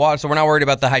 He had water, so we're not worried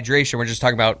about the hydration. We're just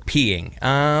talking about peeing.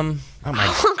 How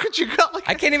long could you go? Like,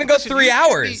 I can't even go 3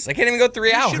 hours. I can't even go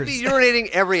 3 hours. You should be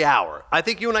urinating every hour. I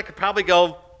think you and I could probably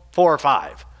go 4 or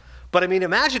 5. But I mean,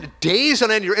 imagine days on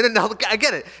end, you're in and out. I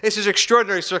get it. This is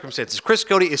extraordinary circumstances. Chris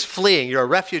Cody is fleeing. You're a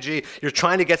refugee. You're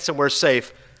trying to get somewhere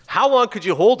safe. How long could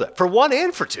you hold it? For 1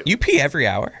 and for 2? You pee every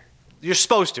hour. You're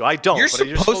supposed to. I don't. You're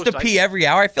supposed to pee every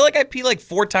hour. I feel like I pee like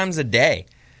 4 times a day.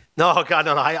 No, God,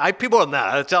 no. I pee more than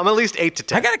that. I'm at least 8 to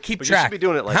 10. I got to keep track. You should be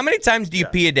doing it like, how many times do you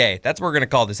pee a day? That's what we're going to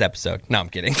call this episode. No, I'm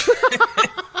kidding.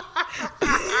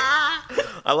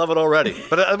 I love it already.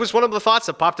 But it was one of the thoughts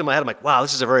that popped in my head. I'm like, wow,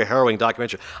 this is a very harrowing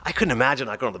documentary. I couldn't imagine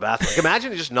not going to the bathroom. Like,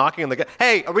 imagine just knocking on the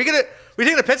hey, are we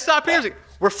taking a pit stop here? Like,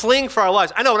 we're fleeing for our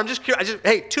lives. I know, but I'm just curious.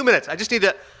 Hey, 2 minutes.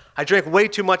 I drank way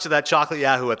too much of that chocolate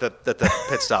Yahoo at the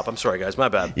pit stop. I'm sorry, guys. My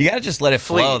bad. You got to just let it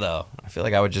flow, though. I feel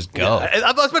like I would just go. Yeah,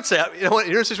 I was about to say, you know what?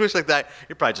 You're in a situation like that,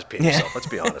 you're probably just peeing yourself. Let's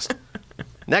be honest.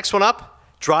 Next one up,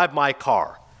 Drive My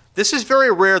Car. This is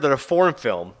very rare that a foreign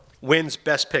film wins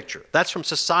Best Picture. That's from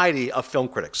Society of Film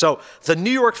Critics. So the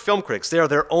New York Film Critics, they are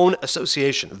their own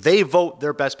association. They vote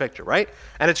their Best Picture, right?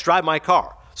 And it's Drive My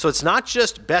Car. So it's not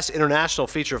just Best International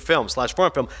Feature Film /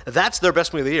 Foreign Film. That's their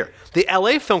best movie of the year. The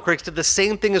LA Film Critics did the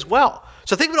same thing as well.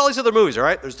 So think about all these other movies, all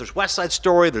right? There's West Side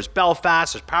Story, there's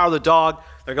Belfast, there's Power of the Dog.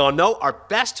 They're going, no, our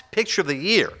Best Picture of the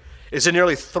year is a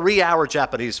nearly 3-hour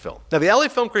Japanese film. Now, the LA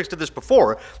Film Critics did this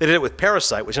before. They did it with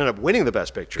Parasite, which ended up winning the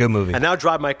Best Picture. Good movie. And now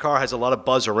Drive My Car has a lot of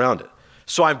buzz around it.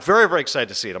 So I'm very, very excited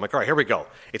to see it. I'm like, all right, here we go.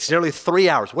 It's nearly 3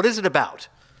 hours. What is it about?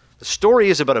 The story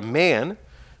is about a man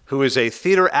who is a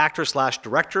theater actor /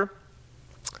 director.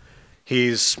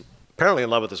 He's apparently in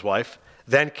love with his wife,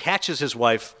 then catches his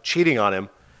wife cheating on him.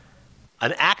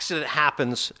 An accident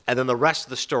happens, and then the rest of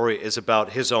the story is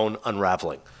about his own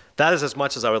unraveling. That is as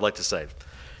much as I would like to say.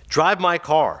 Drive My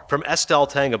Car, from Estelle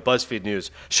Tang of BuzzFeed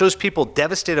News, shows people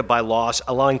devastated by loss,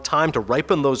 allowing time to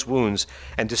ripen those wounds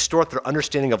and distort their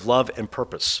understanding of love and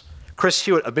purpose. Chris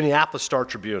Hewitt of Minneapolis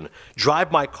Star-Tribune.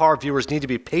 Drive My Car viewers need to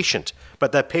be patient,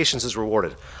 but that patience is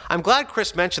rewarded. I'm glad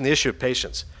Chris mentioned the issue of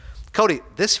patience. Cody,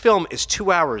 this film is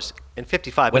 2 hours and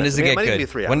 55 minutes. When does it get good? good?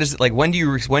 3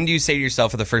 hours. When do you say to yourself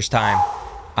for the first time,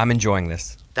 I'm enjoying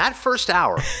this? That first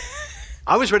hour,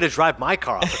 I was ready to drive my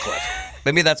car off the cliff.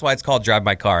 Maybe that's why it's called Drive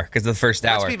My Car, because of the first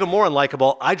hour. That's even more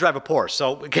unlikable. I drive a Porsche.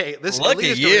 So, okay, this Look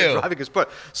at you. Driving his Porsche.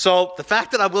 So the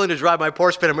fact that I'm willing to drive my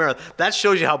Porsche Panamera, that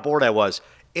shows you how bored I was.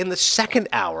 In the second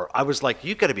hour, I was like,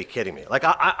 you got to be kidding me. Like,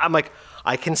 I'm like,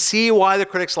 I can see why the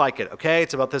critics like it, okay?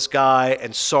 It's about this guy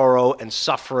and sorrow and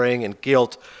suffering and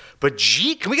guilt. But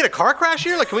gee, can we get a car crash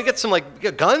here? Like, can we get some,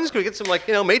 like, guns? Can we get some, like,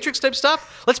 Matrix type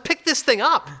stuff? Let's pick this thing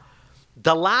up.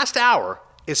 The last hour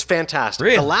is fantastic.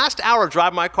 Really? The last hour of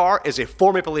Drive My Car is a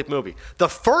 4 Maple Leaf movie. The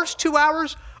first 2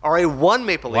 hours are a 1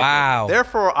 Maple Leaf movie.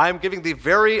 Therefore, I'm giving the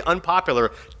very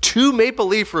unpopular 2 Maple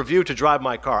Leaf review to Drive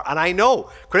My Car. And I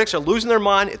know critics are losing their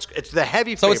mind. It's the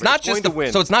heavy favorite. So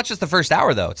it's not just the first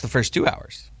hour, though. It's the first 2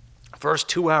 hours. First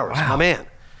 2 hours. Wow. My man.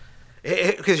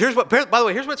 Because by the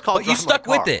way, here's what it's called. But you stuck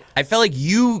with it. I felt like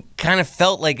you kind of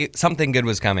felt like something good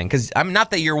was coming. Because I'm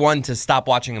not that you're one to stop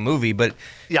watching a movie, but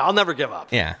yeah, I'll never give up.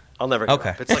 Yeah, I'll never give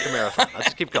up. It's like a marathon. I'll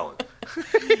just keep going.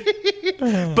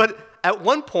 But at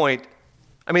one point,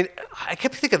 I mean, I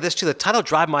kept thinking of this too. The title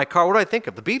 "Drive My Car." What do I think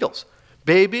of? The Beatles.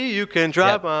 Baby, you can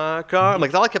drive my car. I'm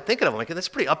like, all I kept thinking of, I'm like, that's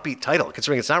a pretty upbeat title,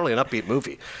 considering it's not really an upbeat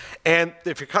movie. And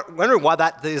if you're wondering why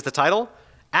that is the title,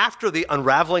 after the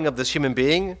unraveling of this human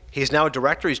being, he's now a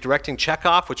director. He's directing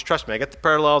Chekhov, which, trust me, I get the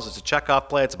parallels. It's a Chekhov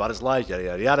play. It's about his life, yada,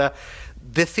 yada, yada.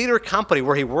 The theater company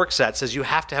where he works at says you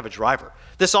have to have a driver.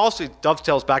 This also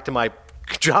dovetails back to my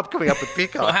job coming up with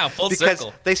Peacock. Wow, full because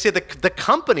circle. They say the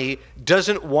company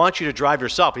doesn't want you to drive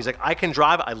yourself. He's like, I can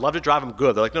drive. I love to drive. I'm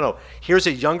good. They're like, no. Here's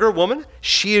a younger woman.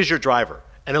 She is your driver.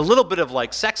 And a little bit of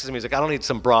like sexism. He's like, I don't need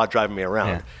some broad driving me around.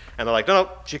 Yeah. And they're like, no,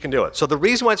 she can do it. So the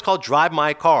reason why it's called Drive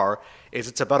My Car is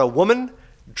it's about a woman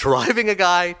driving a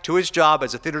guy to his job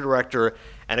as a theater director.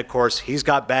 And of course, he's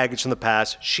got baggage from the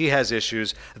past. She has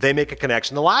issues. They make a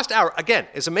connection. The last hour, again,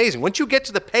 is amazing. Once you get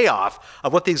to the payoff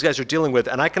of what these guys are dealing with,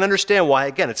 and I can understand why,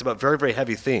 again, it's about very, very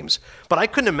heavy themes. But I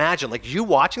couldn't imagine, like, you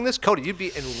watching this, Cody, you'd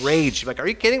be enraged. You'd be like, are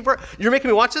you kidding? You're making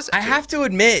me watch this? I have to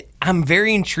admit, I'm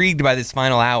very intrigued by this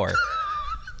final hour.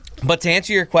 But to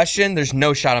answer your question, there's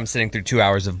no shot I'm sitting through 2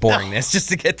 hours of boringness just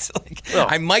to get to, like, No,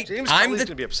 I might, James I'm Foley's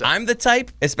gonna be upset. I'm the type,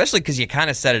 especially because you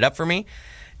kind of set it up for me.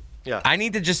 Yeah. I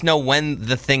need to just know when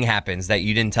the thing happens that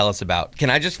you didn't tell us about.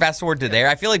 Can I just fast forward to there?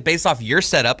 I feel like based off your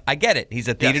setup, I get it. He's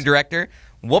a theater director.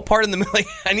 What part of the movie?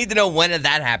 I need to know when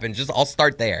that happens. I'll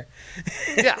start there.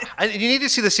 Yeah, you need to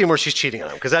see the scene where she's cheating on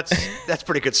him because that's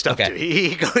pretty good stuff. Okay.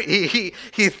 Too.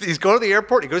 He's going to the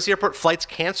airport. He goes to the airport. Flight's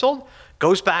canceled.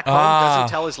 Goes back home. Doesn't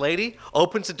tell his lady.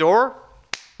 Opens the door.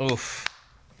 Oof.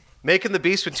 Making the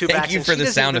beast with two Thank backs. you for the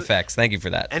sound effects. Thank you for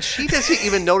that. And she doesn't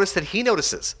even notice that he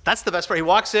notices. That's the best part. He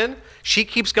walks in. She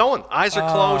keeps going. Eyes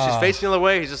are closed. She's facing the other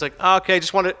way. He's just like, okay,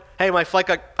 just want to. Hey, my flight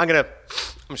got. I'm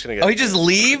just gonna get. Oh, he just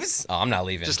leaves? Oh, I'm not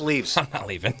leaving. Just leaves. I'm not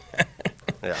leaving.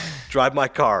 Yeah. Drive My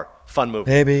Car. Fun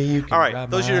movie. Baby, you can All right, drive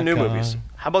those are my your new car. movies.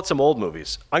 How about some old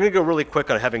movies? I'm going to go really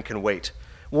quick on Heaven Can Wait.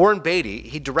 Warren Beatty,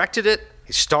 he directed it,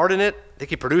 he starred in it, I think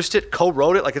he produced it,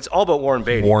 co-wrote it. Like, it's all about Warren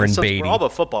Beatty. Warren And so Beatty. We're all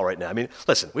about football right now. I mean,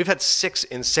 listen, we've had 6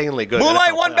 insanely good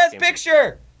Moonlight NFL won playoff Best games.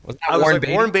 Picture. Was that I was Warren like,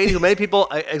 Beatty? Warren Beatty, who many people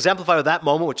exemplify with that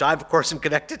moment, which I, of course, am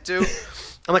connected to.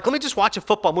 I'm like, let me just watch a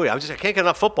football movie. I can't get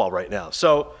enough football right now.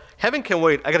 So Heaven Can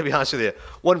Wait, I got to be honest with you,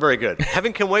 wasn't very good.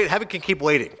 Heaven Can Wait, Heaven Can Keep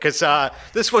Waiting, because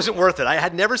this wasn't worth it. I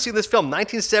had never seen this film,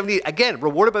 1970, again,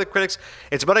 rewarded by the critics.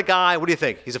 It's about a guy, what do you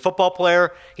think? He's a football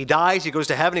player, he dies, he goes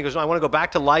to heaven, he goes, no, I want to go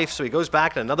back to life, so he goes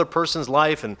back in another person's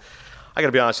life, and I got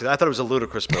to be honest with you, I thought it was a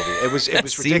ludicrous movie. It was That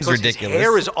seems ridiculous. His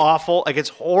hair is awful, like it's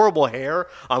horrible hair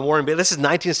on Warren Beatty. This is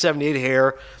 1978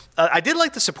 hair. I did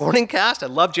like the supporting cast. I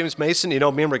love James Mason. You know,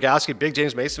 me and Rogowski, big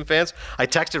James Mason fans. I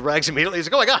texted Rags immediately.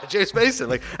 He's like, oh my God, James Mason.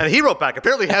 Like, and he wrote back,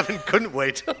 apparently Heaven couldn't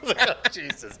wait. I was like, oh,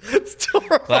 Jesus. It's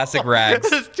terrible. Classic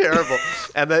Rags. It's terrible.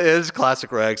 And that is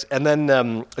classic Rags. And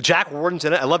then Jack Warden's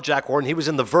in it. I love Jack Warden. He was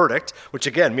in The Verdict, which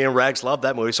again, me and Rags love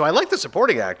that movie. So I like the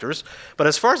supporting actors. But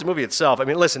as far as the movie itself, I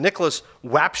mean, listen, Nicholas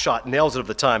Wapshot nails it of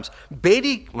the times.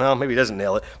 Beatty, well, maybe he doesn't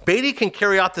nail it. Beatty can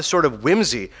carry out this sort of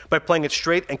whimsy by playing it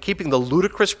straight and keeping the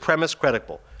ludicrous premise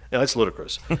credible. You know, it's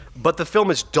ludicrous. But the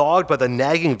film is dogged by the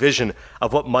nagging vision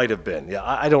of what might have been. Yeah,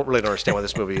 I don't really understand why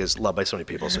this movie is loved by so many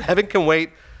people. So Heaven Can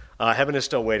Wait. Heaven is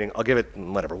Still Waiting. I'll give it,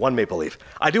 whatever, 1 Maple Leaf.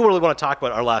 I do really want to talk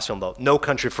about our last film, though, No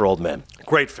Country for Old Men.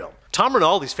 Great film. Tom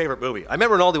Rinaldi's favorite movie. I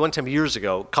met Rinaldi one time years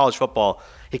ago, college football.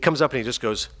 He comes up and he just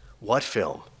goes, what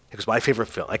film? He goes, my favorite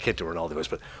film. I can't do Rinaldi voice,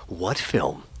 but what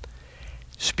film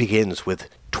begins with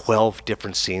 12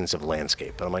 different scenes of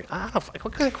landscape? And I'm like, I don't know, like,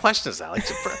 what kind of question is that? Like,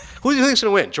 who do you think's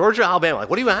going to win? Georgia or Alabama? Like,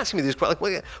 what are you asking me these questions?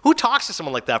 Like, who talks to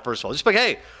someone like that, first of all? Just like,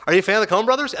 hey, are you a fan of the Coen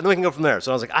Brothers? And then we can go from there.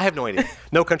 So I was like, I have no idea.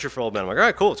 No Country for Old Men. I'm like, all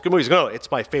right, cool. It's a good movie. He's going, no, it's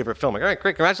my favorite film. I'm like, all right,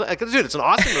 great. Congratulations. Like, dude, it's an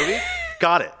awesome movie.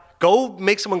 Got it. Go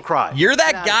make someone cry. You're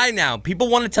that guy now. People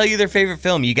want to tell you their favorite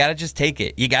film. You got to just take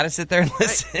it. You got to sit there and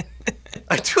listen.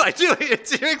 I do.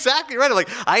 You're exactly right. Like,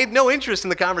 I had no interest in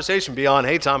the conversation beyond,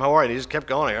 hey, Tom, how are you? And he just kept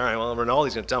going. All right, well,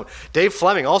 Rinaldi's going to tell me. Dave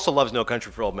Fleming also loves No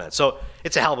Country for Old Men. So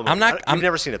it's a hell of a movie. I've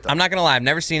never seen it, though. I'm not going to lie. I've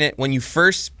never seen it. When you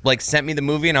first sent me the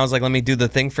movie and I was like, let me do the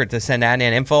thing for it to send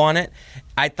Adnan info on it,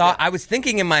 I was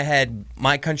thinking in my head,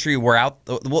 My Country, We're Out.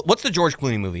 What's the George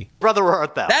Clooney movie? Brother, Where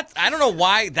Art Thou? I don't know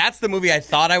why. That's the movie I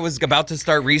thought I was about to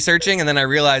start researching, and then I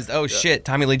realized, shit,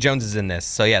 Tommy Lee Jones is in this.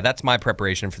 So yeah, that's my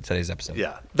preparation for today's episode.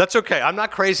 Yeah, that's okay. I'm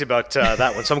not crazy about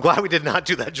that one, so I'm glad we did not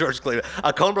do that George Clooney.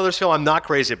 A Coen Brothers film I'm not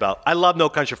crazy about. I love No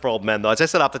Country for Old Men, though. As I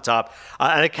said off the top,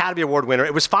 an Academy Award winner.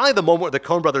 It was finally the moment where the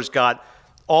Coen Brothers got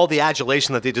all the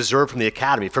adulation that they deserve from the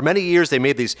Academy. For many years, they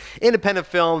made these independent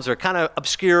films. They're kind of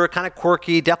obscure, kind of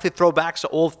quirky, definitely throwbacks to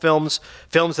old films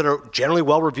that are generally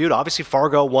well-reviewed. Obviously,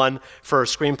 Fargo won for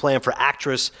screenplay and for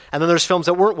actress. And then there's films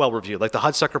that weren't well-reviewed, like The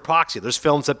Hudsucker Proxy. There's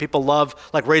films that people love,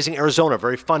 like Raising Arizona,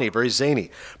 very funny, very zany.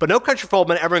 But No Country for Old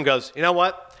Men, everyone goes, you know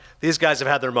what? These guys have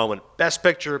had their moment. Best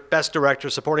picture, best director,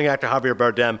 supporting actor Javier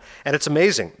Bardem, and it's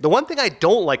amazing. The one thing I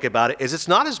don't like about it is it's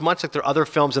not as much like their other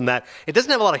films in that it doesn't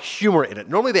have a lot of humor in it.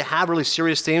 Normally they have really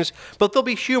serious themes, but there'll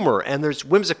be humor, and there's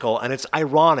whimsical, and it's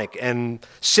ironic and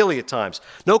silly at times.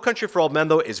 No Country for Old Men,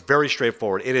 though, is very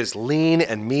straightforward. It is lean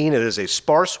and mean. It is a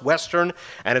sparse Western,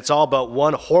 and it's all about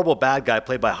one horrible bad guy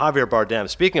played by Javier Bardem.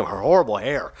 Speaking of her horrible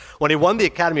hair, when he won the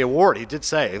Academy Award, he did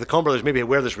say, the Coen brothers maybe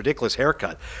wear this ridiculous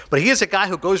haircut, but he is a guy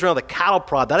who goes around the cattle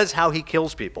prod. That is how he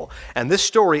kills people. And this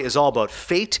story is all about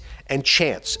fate and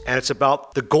chance. And it's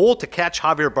about the goal to catch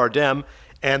Javier Bardem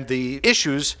and the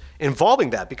issues involving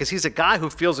that, because he's a guy who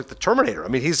feels like the Terminator. I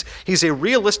mean, he's a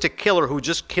realistic killer who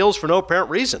just kills for no apparent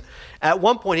reason. At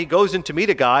one point, he goes in to meet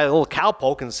a guy, a little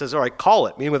cowpoke, and says, all right, call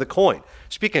it, meaning with a coin.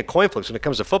 Speaking of coin flips, when it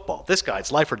comes to football, this guy,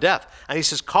 it's life or death. And he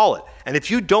says, call it. And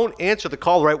if you don't answer the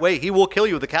call the right way, he will kill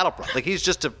you with a cattle prod. Like, he's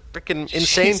just a freaking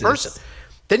insane person.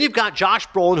 Then you've got Josh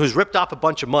Brolin, who's ripped off a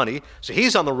bunch of money, so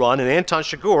he's on the run, and Anton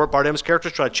Chigurh, Bardem's character,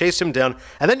 try to chase him down.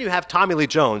 And then you have Tommy Lee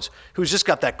Jones, who's just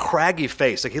got that craggy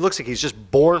face. Like, he looks like he's just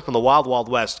born from the Wild Wild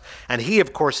West. And he,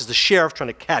 of course, is the sheriff trying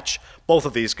to catch both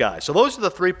of these guys. So those are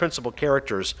the three principal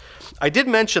characters. I did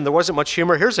mention there wasn't much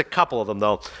humor. Here's a couple of them,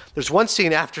 though. There's one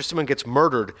scene after someone gets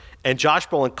murdered, and Josh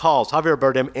Brolin calls. Javier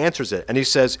Bardem answers it, and he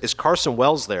says, is Carson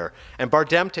Wells there? And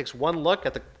Bardem takes one look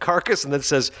at the carcass and then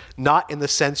says, not in the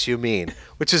sense you mean,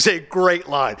 which is a great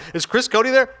line. Is Chris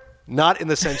Cody there? Not in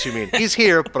the sense you mean. He's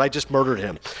here, but I just murdered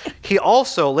him. He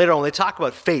also, later on, they talk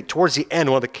about fate. Towards the end,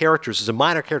 one of the characters is a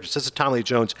minor character, says to Tommy Lee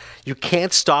Jones, you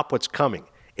can't stop what's coming.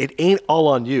 It ain't all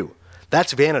on you.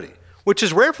 That's vanity, which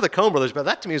is rare for the Coen brothers, but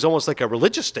that to me is almost like a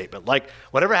religious statement. Like,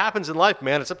 whatever happens in life,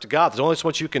 man, it's up to God. There's only so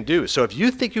much you can do. So if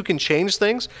you think you can change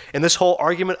things in this whole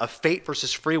argument of fate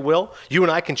versus free will, you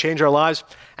and I can change our lives.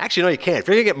 Actually, no, you can't. If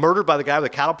you're going to get murdered by the guy with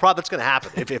the cattle prod, that's going to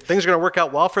happen. If things are going to work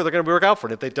out well for you, they're going to work out for you.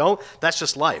 And if they don't, that's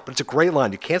just life. But it's a great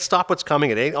line. You can't stop what's coming.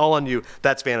 It ain't all on you.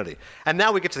 That's vanity. And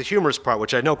now we get to the humorous part,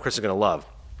 which I know Chris is going to love.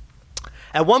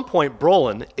 At one point,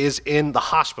 Brolin is in the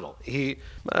hospital. I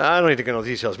don't need to go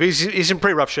into details, but he's in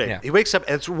pretty rough shape. Yeah. He wakes up,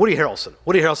 and it's Woody Harrelson.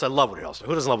 Woody Harrelson, I love Woody Harrelson.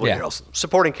 Who doesn't love Woody Harrelson?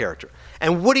 Supporting character.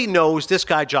 And Woody knows this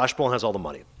guy, Josh Brolin, has all the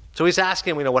money. So he's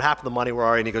asking him, what happened to the money, where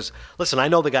are you? And he goes, listen, I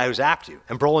know the guy who's after you.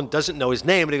 And Brolin doesn't know his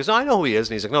name, and he goes, no, I know who he is.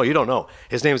 And he's like, no, you don't know.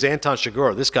 His name is Anton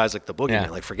Chigurh. This guy's like the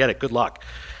boogeyman. Like, forget it. Good luck.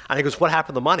 And he goes, what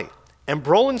happened to the money? And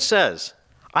Brolin says,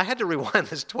 I had to rewind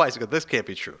this twice because this can't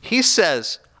be true. He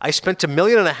says, I spent $1.5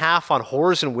 million on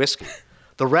whores and whiskey.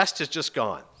 The rest is just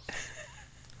gone.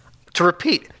 To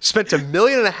repeat, spent $1.5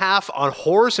 million on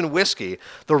whores and whiskey.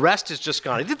 The rest is just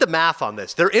gone. I did the math on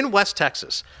this. They're in West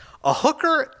Texas. A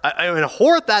hooker, a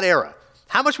whore at that era,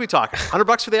 how much are we talking?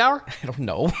 $100 for the hour? I don't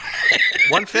know.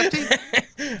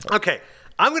 $150? Okay.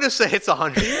 I'm going to say it's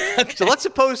 $100. Okay. So let's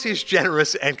suppose he's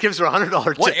generous and gives her $100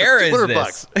 tip. What era is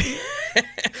this?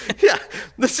 Yeah,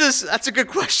 that's a good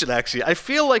question, actually. I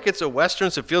feel like it's a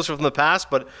Western, so it feels from the past,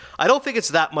 but I don't think it's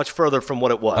that much further from what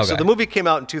it was. Okay. So the movie came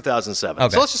out in 2007.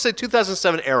 Okay. So let's just say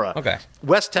 2007 era. Okay.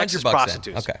 West Texas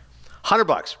prostitutes. Okay.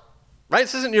 $100. Right?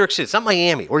 This isn't New York City. It's not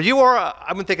Miami. Where you are,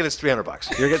 I've been thinking it's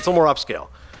 $300. You're getting some more upscale.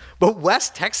 But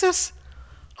West Texas?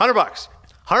 $100.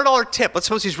 $100 tip. Let's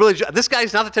suppose he's really... This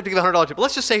guy's not the type to give a $100 tip. But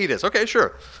let's just say he is. Okay,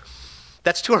 sure.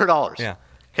 That's $200. Yeah.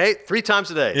 Okay? 3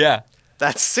 times a day. Yeah.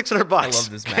 That's $600. I love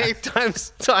this math. Okay?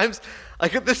 Times...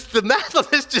 Like this, the math on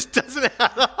this just doesn't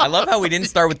add up. I love how we didn't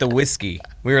start with the whiskey.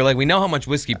 We were like, we know how much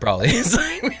whiskey probably is.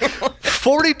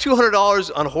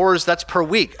 $4,200 on whores, that's per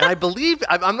week. And I believe...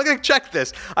 I'm going to check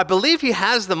this. I believe he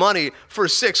has the money for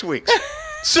 6 weeks.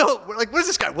 So, we're like, what is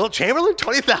this guy, Wilt Chamberlain?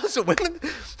 20,000 women?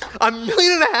 $1.5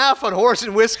 million on horse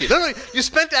and whiskey. No, you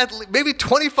spent maybe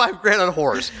 $25,000 on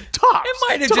whores. Tops. It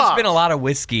might have just been a lot of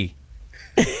whiskey.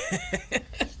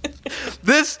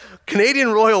 This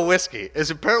Canadian Royal whiskey is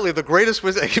apparently the greatest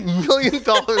whiskey. $1 million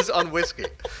on whiskey.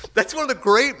 That's one of the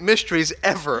great mysteries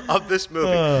ever of this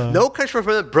movie. No Country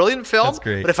for Old Men, brilliant film. That's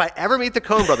great. But if I ever meet the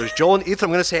Coen brothers, Joel and Ethan,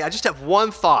 I'm going to say, I just have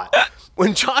one thought.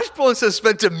 When Josh Brolin says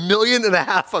spent $1.5 million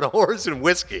on horse and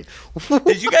whiskey.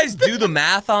 Did you guys do the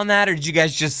math on that, or did you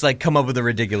guys just like come up with a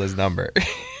ridiculous number?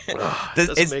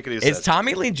 Doesn't make any sense. Is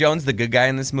Tommy Lee Jones the good guy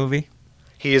in this movie?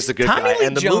 He is the good guy. Tommy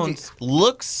Lee Jones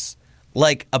looks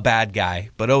like a bad guy,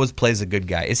 but always plays a good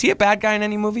guy. Is he a bad guy in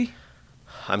any movie?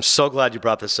 I'm so glad you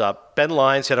brought this up. Ben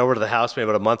Lyons head over to the house maybe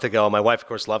about a month ago. My wife, of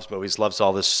course, loves movies, loves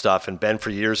all this stuff. And Ben,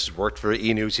 for years, has worked for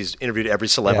E! News. He's interviewed every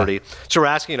celebrity. Yeah. So we're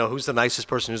asking, who's the nicest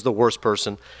person, who's the worst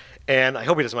person? And I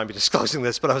hope he doesn't mind me disclosing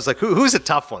this, but I was like, who's a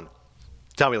tough one?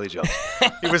 Tommy Lee Jones.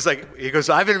 He goes,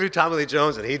 I've interviewed Tommy Lee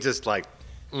Jones, and he just like,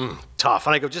 tough.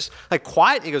 And I go, just like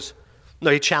quiet? And he goes, No,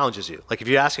 he challenges you. Like if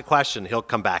you ask a question, he'll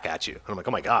come back at you. And I'm like,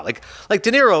 oh my God. Like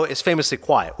De Niro is famously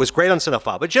quiet. Was great on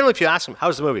Cinephile. But generally, if you ask him,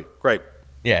 how's the movie? Great.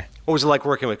 Yeah. What was it like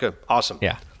working with? Good. Awesome.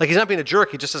 Yeah. Like he's not being a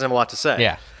jerk. He just doesn't have a lot to say.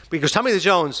 Yeah. Because Tommy Lee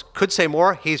Jones could say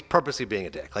more. He's purposely being a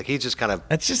dick. Like he just kind of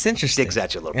That's just interesting. digs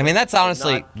at you a little bit. I mean, that's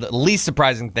honestly the least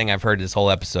surprising thing I've heard this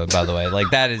whole episode, by the way. Like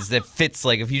that fits,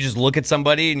 like if you just look at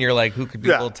somebody and you're like, who could be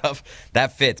a little tough,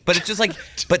 that fits. But it's just like,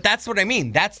 but that's what I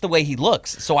mean. That's the way he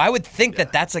looks. So I would think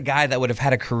that that's a guy that would have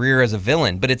had a career as a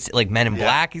villain. But it's like Men in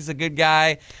Black, he's a good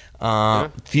guy.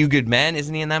 Few Good Men,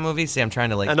 isn't he in that movie? See, I'm trying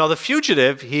to like. No, The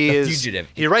Fugitive. Fugitive.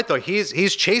 You're right though.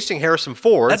 He's chasing Harrison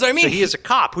Ford. That's what I mean. So he is a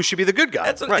cop who should be the good guy.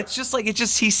 That's what, right. It's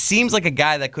just he seems like a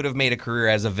guy that could have made a career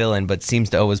as a villain, but seems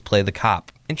to always play the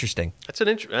cop. Interesting. That's an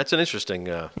interesting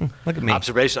look at me.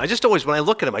 observation. I just always, when I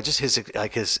look at him,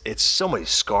 it's so many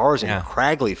scars and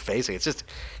craggly face. It's just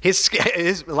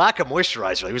his lack of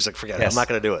moisturizer. He was like, forget it. I'm not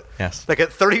going to do it. Yes. Like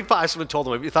at 35, someone told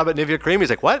him, "You thought about Nivea cream?"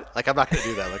 He's like, "What?" Like, I'm not going to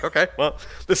do that. I'm like, okay, well,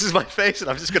 this is my face, and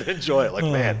I'm just going to enjoy it. Like,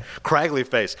 man, craggly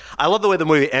face. I love the way the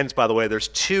movie ends. By the way, there's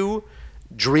 2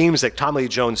 dreams that Tommy Lee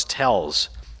Jones tells,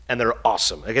 and they're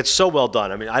awesome. Like, it's so well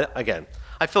done. I mean,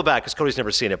 I feel bad because Cody's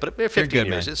never seen it, but 15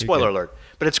 years. It's spoiler alert.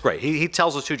 But it's great. He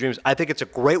tells those 2 dreams. I think it's a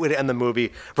great way to end the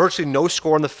movie. Virtually no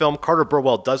score in the film. Carter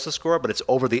Burwell does the score, but it's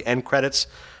over the end credits.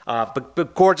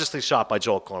 But gorgeously shot by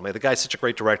Joel Coen. The guy's such a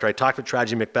great director. I talked with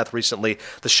Tragedy Macbeth recently.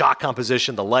 The shot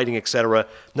composition, the lighting, etc.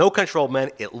 No Country for Old Men.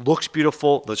 It looks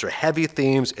beautiful. Those are heavy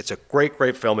themes. It's a great,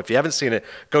 great film. If you haven't seen it,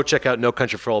 go check out No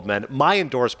Country for Old Men. My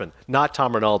endorsement, not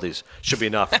Tom Rinaldi's, should be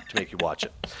enough to make you watch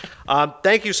it.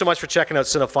 Thank you so much for checking out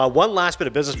Cinephile. One last bit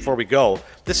of business before we go.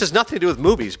 This has nothing to do with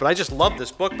movies, but I just love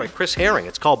this book by Chris Herring.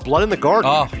 It's called Blood in the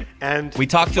Garden. And we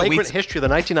talked Flagrant History of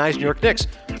the 1990s New York Knicks.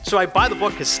 So I buy the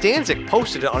book because Stanzik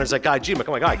posted it on his IG. I'm like,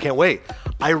 oh my God, I can't wait.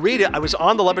 I read it. I was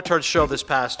on the Le Batard show this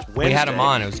past Wednesday. We had him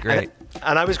on. It was great.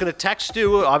 And I was going to text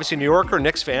Stu, obviously New Yorker,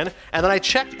 Knicks fan, and then I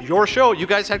checked your show. You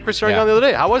guys had Chris Herring on the other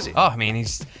day. How was he? Oh, I mean,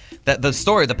 he's the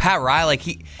story, the Pat Riley.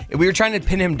 We were trying to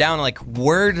pin him down. Like,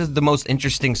 where does the most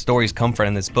interesting stories come from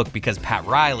in this book? Because Pat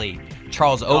Riley,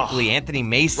 Charles Oakley, Anthony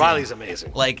Mason. Riley's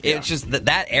amazing. Like, it's just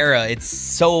that era. It's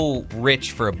so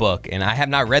rich for a book, and I have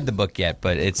not read the book yet,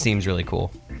 but it seems really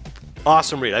cool.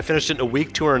 Awesome read. I finished it in a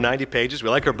week, 290 pages. We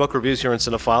like our book reviews here in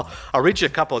Cinephile. I'll read you a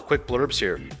couple of quick blurbs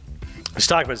here. He's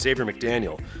talking about Xavier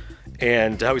McDaniel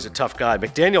and how he's a tough guy.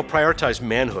 McDaniel prioritized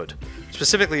manhood,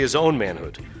 specifically his own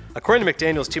manhood. According to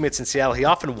McDaniel's teammates in Seattle, he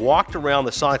often walked around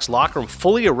the Sonics locker room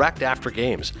fully erect after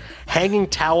games, hanging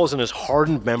towels in his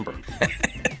hardened member.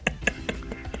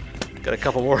 Got a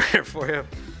couple more here for you.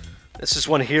 This is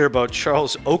one here about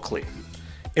Charles Oakley.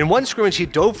 In one scrimmage, he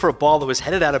dove for a ball that was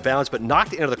headed out of bounds, but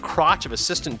knocked it into the crotch of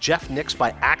assistant Jeff Nix by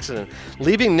accident,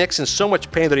 leaving Nix in so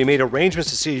much pain that he made arrangements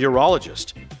to see a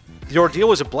urologist. The ordeal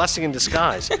was a blessing in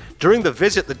disguise. During the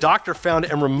visit, the doctor found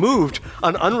and removed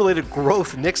an unrelated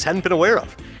growth Nix hadn't been aware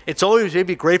of. It's always made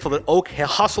me grateful that Oak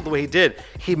hustled the way he did.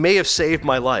 He may have saved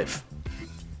my life.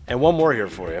 And one more here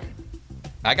for you.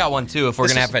 I got one too. If we're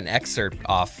gonna have an excerpt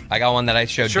off, I got one that I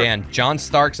showed Dan. John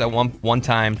Starks at one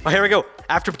time. Oh, here we go.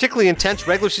 After a particularly intense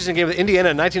regular season game with Indiana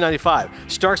in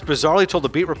 1995, Starks bizarrely told the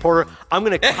beat reporter, "I'm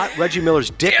going to cut Reggie Miller's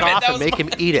dick off and make him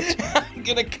eat it." I'm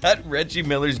going to cut Reggie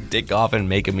Miller's dick off and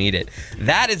make him eat it.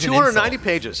 That is 290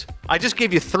 pages. I just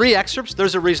gave you 3 excerpts.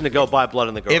 There's a reason to go buy Blood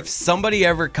in the Garden. If somebody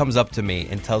ever comes up to me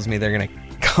and tells me they're going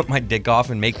to cut my dick off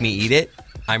and make me eat it,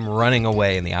 I'm running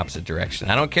away in the opposite direction.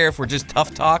 I don't care if we're just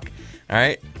tough talk. All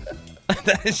right?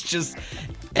 That is just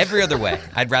every other way.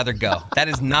 I'd rather go. That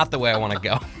is not the way I want to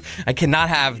go. I cannot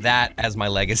have that as my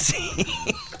legacy.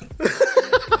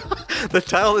 The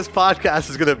title of this podcast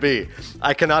is going to be,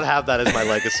 I Cannot Have That As My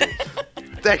Legacy.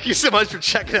 Thank you so much for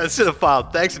checking out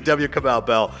Cinephile. Thanks to W. Kamau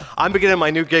Bell. I'm beginning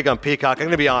my new gig on Peacock. I'm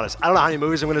going to be honest. I don't know how many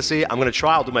movies I'm going to see. I'm going to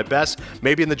try. I'll do my best.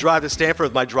 Maybe in the drive to Stanford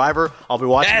with my driver, I'll be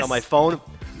watching on my phone.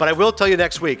 But I will tell you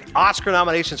next week, Oscar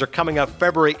nominations are coming up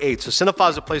February 8th. So Cinephile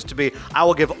is a place to be. I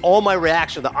will give all my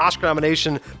reaction to the Oscar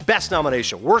nomination, best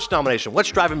nomination, worst nomination, what's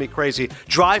driving me crazy,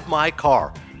 Drive My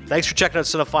Car. Thanks for checking out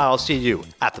Cinephile. I'll see you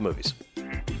at the movies.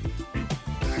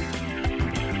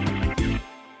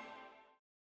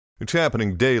 It's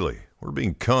happening daily. We're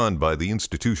being conned by the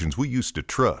institutions we used to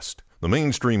trust. The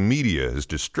mainstream media is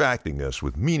distracting us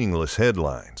with meaningless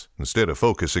headlines instead of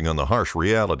focusing on the harsh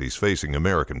realities facing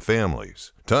American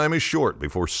families. Time is short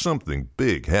before something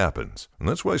big happens, and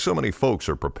that's why so many folks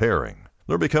are preparing.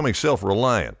 They're becoming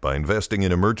self-reliant by investing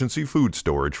in emergency food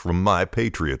storage from My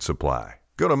Patriot Supply.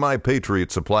 Go to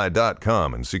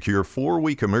MyPatriotSupply.com and secure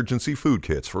 4-week emergency food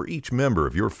kits for each member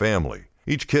of your family.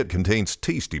 Each kit contains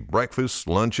tasty breakfasts,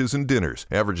 lunches, and dinners,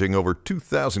 averaging over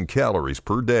 2,000 calories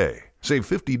per day. Save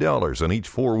 $50 on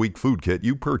each 4-week food kit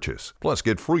you purchase. Plus,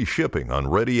 get free shipping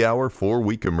on Ready Hour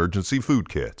 4-week emergency food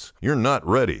kits. You're not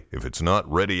ready if it's not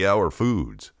Ready Hour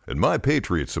foods. At My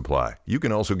Patriot Supply, you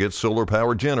can also get solar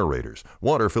power generators,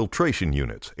 water filtration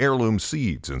units, heirloom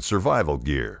seeds, and survival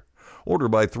gear. Order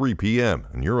by 3 p.m.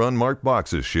 and your unmarked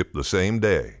boxes ship the same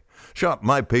day. Shop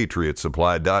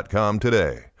MyPatriotSupply.com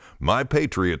today.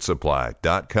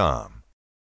 MyPatriotSupply.com.